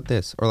stressing about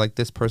this. Or, like,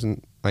 this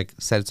person, like,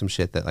 said some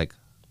shit that, like,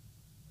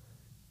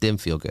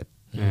 didn't feel good.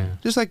 Yeah.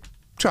 Just, like,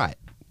 try it.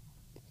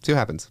 See what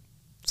happens.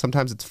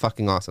 Sometimes it's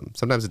fucking awesome.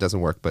 Sometimes it doesn't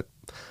work, but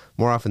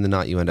more often than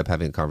not, you end up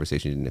having a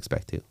conversation you didn't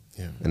expect to.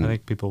 Yeah. And I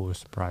think people will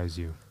surprise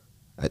you.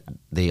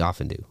 they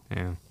often do,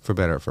 Yeah. for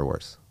better or for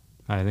worse.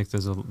 I think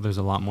there's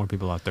a lot more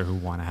people out there who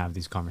want to have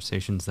these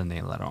conversations than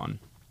they let on.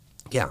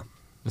 Yeah.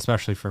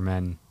 Especially for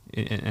men,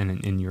 and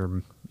in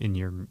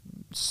your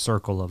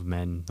circle of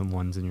men, the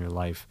ones in your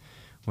life,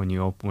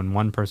 when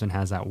one person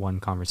has that one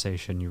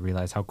conversation, you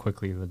realize how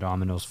quickly the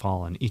dominoes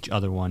fall, and each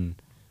other one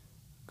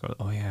goes,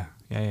 oh yeah.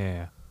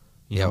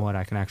 You know what?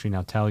 I can actually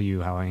now tell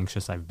you how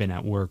anxious I've been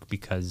at work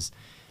because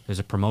there's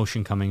a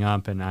promotion coming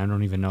up, and I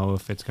don't even know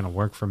if it's going to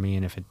work for me,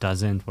 and if it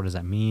doesn't, what does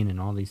that mean, and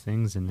all these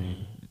things,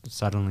 and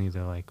suddenly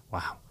they're like,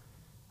 wow,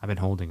 I've been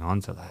holding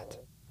on to that.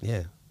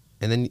 Yeah.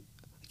 And then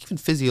even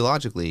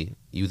physiologically,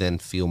 you then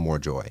feel more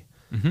joy.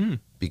 Mm-hmm.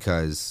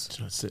 Because, It's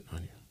not sitting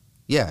on you.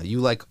 yeah,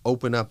 you, like,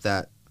 open up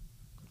that,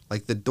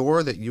 like, the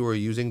door that you were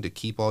using to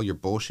keep all your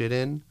bullshit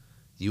in,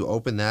 you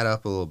open that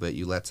up a little bit,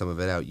 you let some of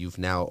it out, you've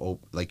now,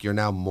 you're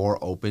now more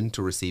open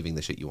to receiving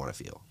the shit you want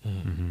to feel.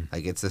 Mm-hmm.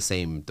 Like, it's the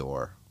same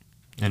door.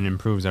 And it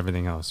improves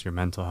everything else, your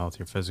mental health,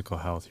 your physical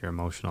health, your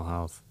emotional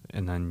health.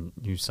 And then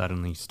you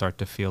suddenly start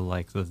to feel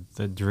like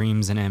the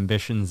dreams and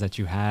ambitions that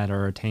you had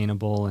are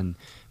attainable, and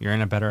you're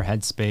in a better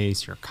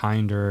headspace, you're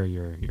kinder,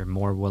 you're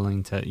more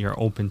willing to, you're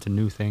open to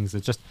new things.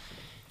 It just,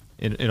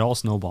 it all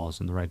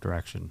snowballs in the right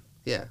direction.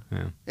 Yeah.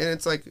 Yeah. And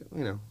it's like,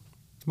 you know,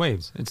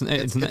 Waves. It's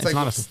like,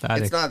 not a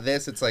static. It's not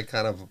this, it's like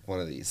kind of one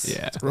of these.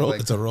 Yeah.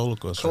 Like, It's a roller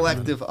coaster.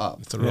 collective man. up.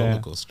 It's a Yeah.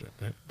 roller coaster.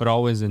 Right? But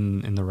always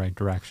in the right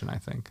direction, I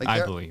think. Like I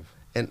there- believe.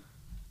 And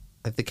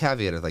like the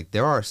caveat is, like,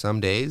 there are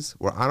some days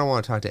where I don't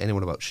want to talk to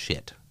anyone about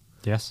shit.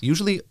 Yes.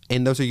 Usually,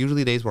 and those are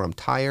usually days where I'm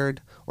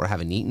tired or I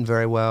haven't eaten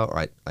very well, or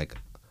I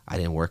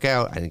didn't work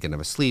out, I didn't get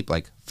enough sleep.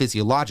 Like,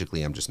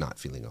 physiologically, I'm just not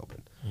feeling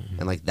open.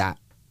 And, like, that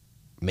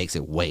makes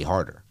it way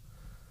harder.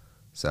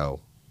 So,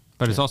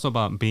 But it's also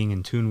about being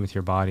in tune with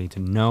your body to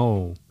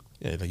know.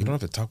 Yeah, like you don't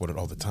have to talk about it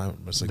all the time.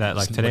 But it's like That,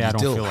 like, but today you I don't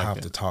still feel like have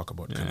it. to talk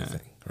about it, kind of Yeah.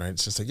 thing, right?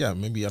 It's just like, yeah,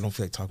 maybe I don't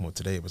feel like talking about it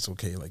today, but it's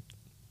okay. Like,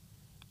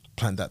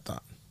 plant that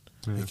thought,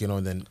 like, you know,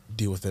 and then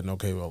deal with it. And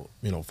okay, well,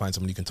 you know, find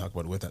someone you can talk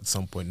about it with at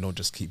some point. Don't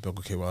just keep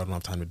okay. Well, I don't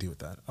have time to deal with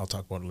that. I'll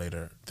talk about it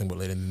later. Think about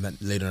it later, and then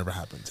that later never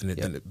happens, and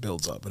then it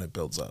builds up and it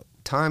builds up.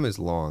 time is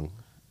long.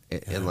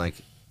 And like,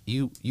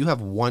 you have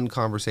one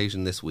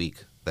conversation this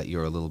week that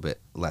you're a little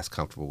bit less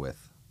comfortable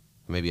with.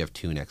 Maybe you have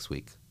 2 next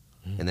week.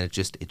 And then it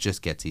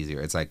just gets easier.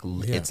 It's like,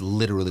 it's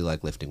literally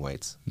like lifting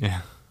weights.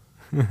 Yeah.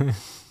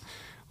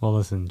 Well,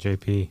 listen,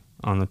 JP,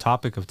 on the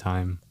topic of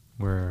time,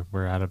 we're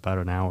at about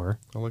an hour.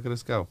 Oh, look at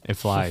us go. It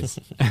flies.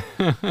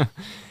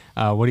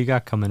 What do you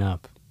got coming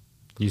up?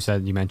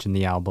 You mentioned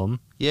the album.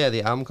 Yeah,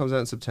 the album comes out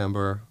in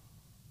September.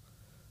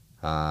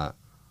 I'm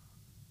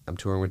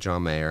touring with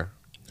John Mayer.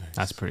 Nice.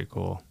 That's pretty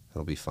cool.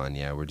 It'll be fun.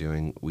 Yeah,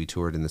 we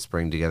toured in the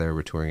spring together.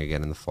 We're touring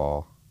again in the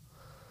fall.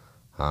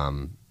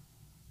 And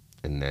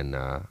then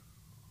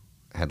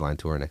headline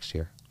tour next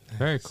year.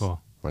 Very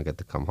cool. I get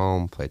to come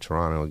home, play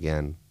Toronto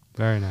again.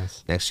 Very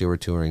nice. Next year we're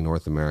touring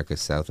North America,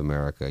 South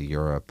America,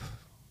 Europe,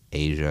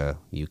 Asia,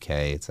 UK.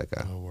 It's like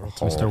a world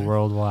whole, Mr.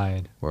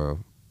 Worldwide. where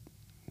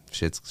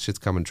shit's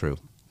coming true.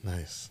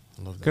 Nice.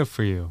 I love that. Good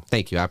for you.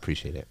 Thank you. I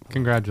appreciate it.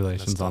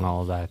 Congratulations That's on dope.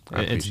 all of that.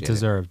 I It's appreciate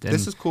deserved.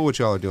 This is cool what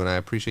y'all are doing. I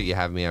appreciate you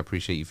having me. I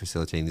appreciate you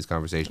facilitating these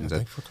conversations. I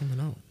Thanks for coming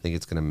out. think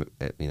it's going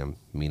to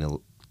mean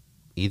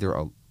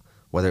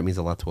whether it means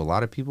a lot to a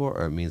lot of people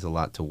or it means a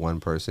lot to one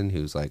person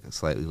who's like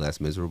slightly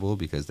less miserable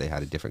because they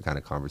had a different kind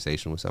of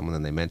conversation with someone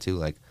than they meant to.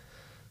 Like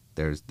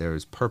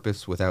there's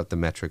purpose without the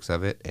metrics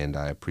of it, and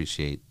I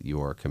appreciate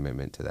your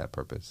commitment to that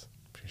purpose.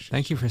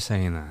 Thank you for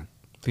saying that,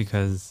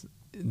 because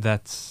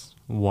that's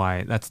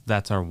why.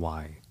 That's our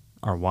why.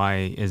 Our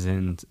why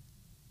isn't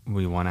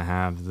we want to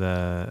have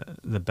the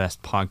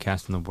best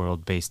podcast in the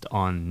world based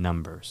on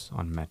numbers,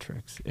 on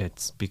metrics.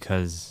 It's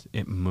because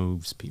it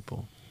moves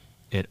people.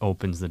 It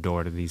opens the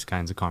door to these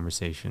kinds of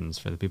conversations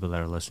for the people that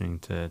are listening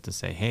to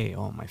say, hey,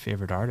 oh, my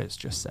favorite artist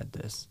just said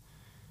this.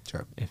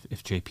 Sure.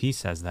 If JP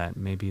says that,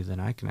 maybe then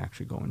I can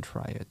actually go and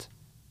try it.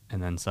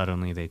 And then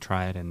suddenly they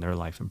try it and their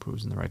life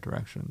improves in the right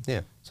direction.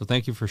 Yeah. So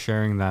thank you for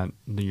sharing that,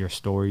 your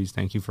stories.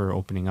 Thank you for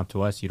opening up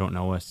to us. You don't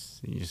know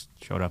us. You just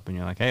showed up and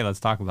you're like, hey,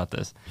 let's talk about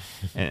this.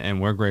 and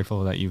we're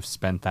grateful that you've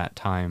spent that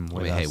time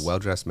with us. Hey,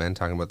 well-dressed men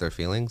talking about their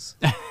feelings?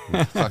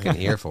 I'm fucking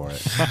here for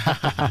it.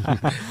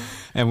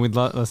 And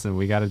listen,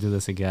 we got to do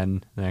this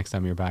again the next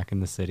time you're back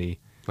in the city.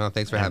 Well,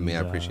 thanks for having me. I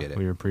appreciate it.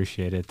 We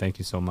appreciate it. Thank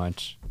you so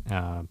much.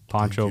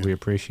 Poncho, you. we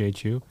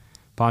appreciate you.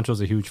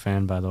 Poncho's a huge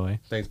fan, by the way.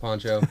 Thanks,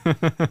 Poncho.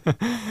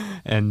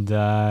 And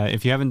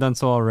if you haven't done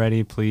so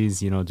already, please,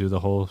 do the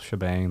whole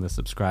shebang, the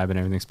subscribe and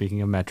everything.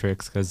 Speaking of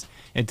metrics, because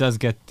it does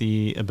get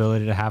the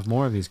ability to have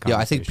more of these Yeah,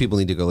 conversations. I think people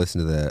need to go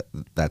listen to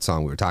that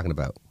song we were talking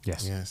about.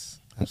 Yes. Yes,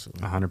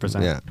 absolutely.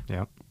 100%. Yeah.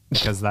 Yep.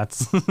 Because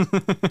that's...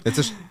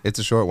 It's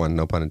a short one,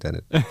 no pun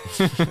intended.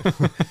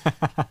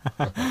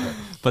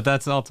 But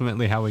that's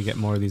ultimately how we get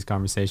more of these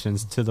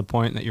conversations, to the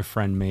point that your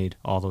friend made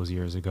all those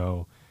years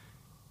ago.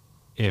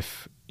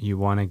 If you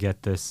want to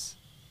get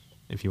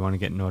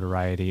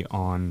notoriety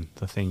on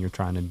the thing you're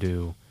trying to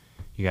do,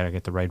 you got to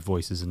get the right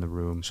voices in the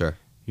room. Sure.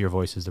 Your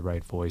voice is the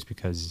right voice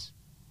because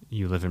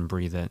you live and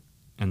breathe it,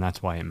 and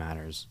that's why it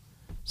matters.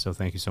 So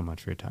thank you so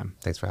much for your time.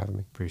 Thanks for having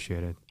me.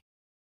 Appreciate it.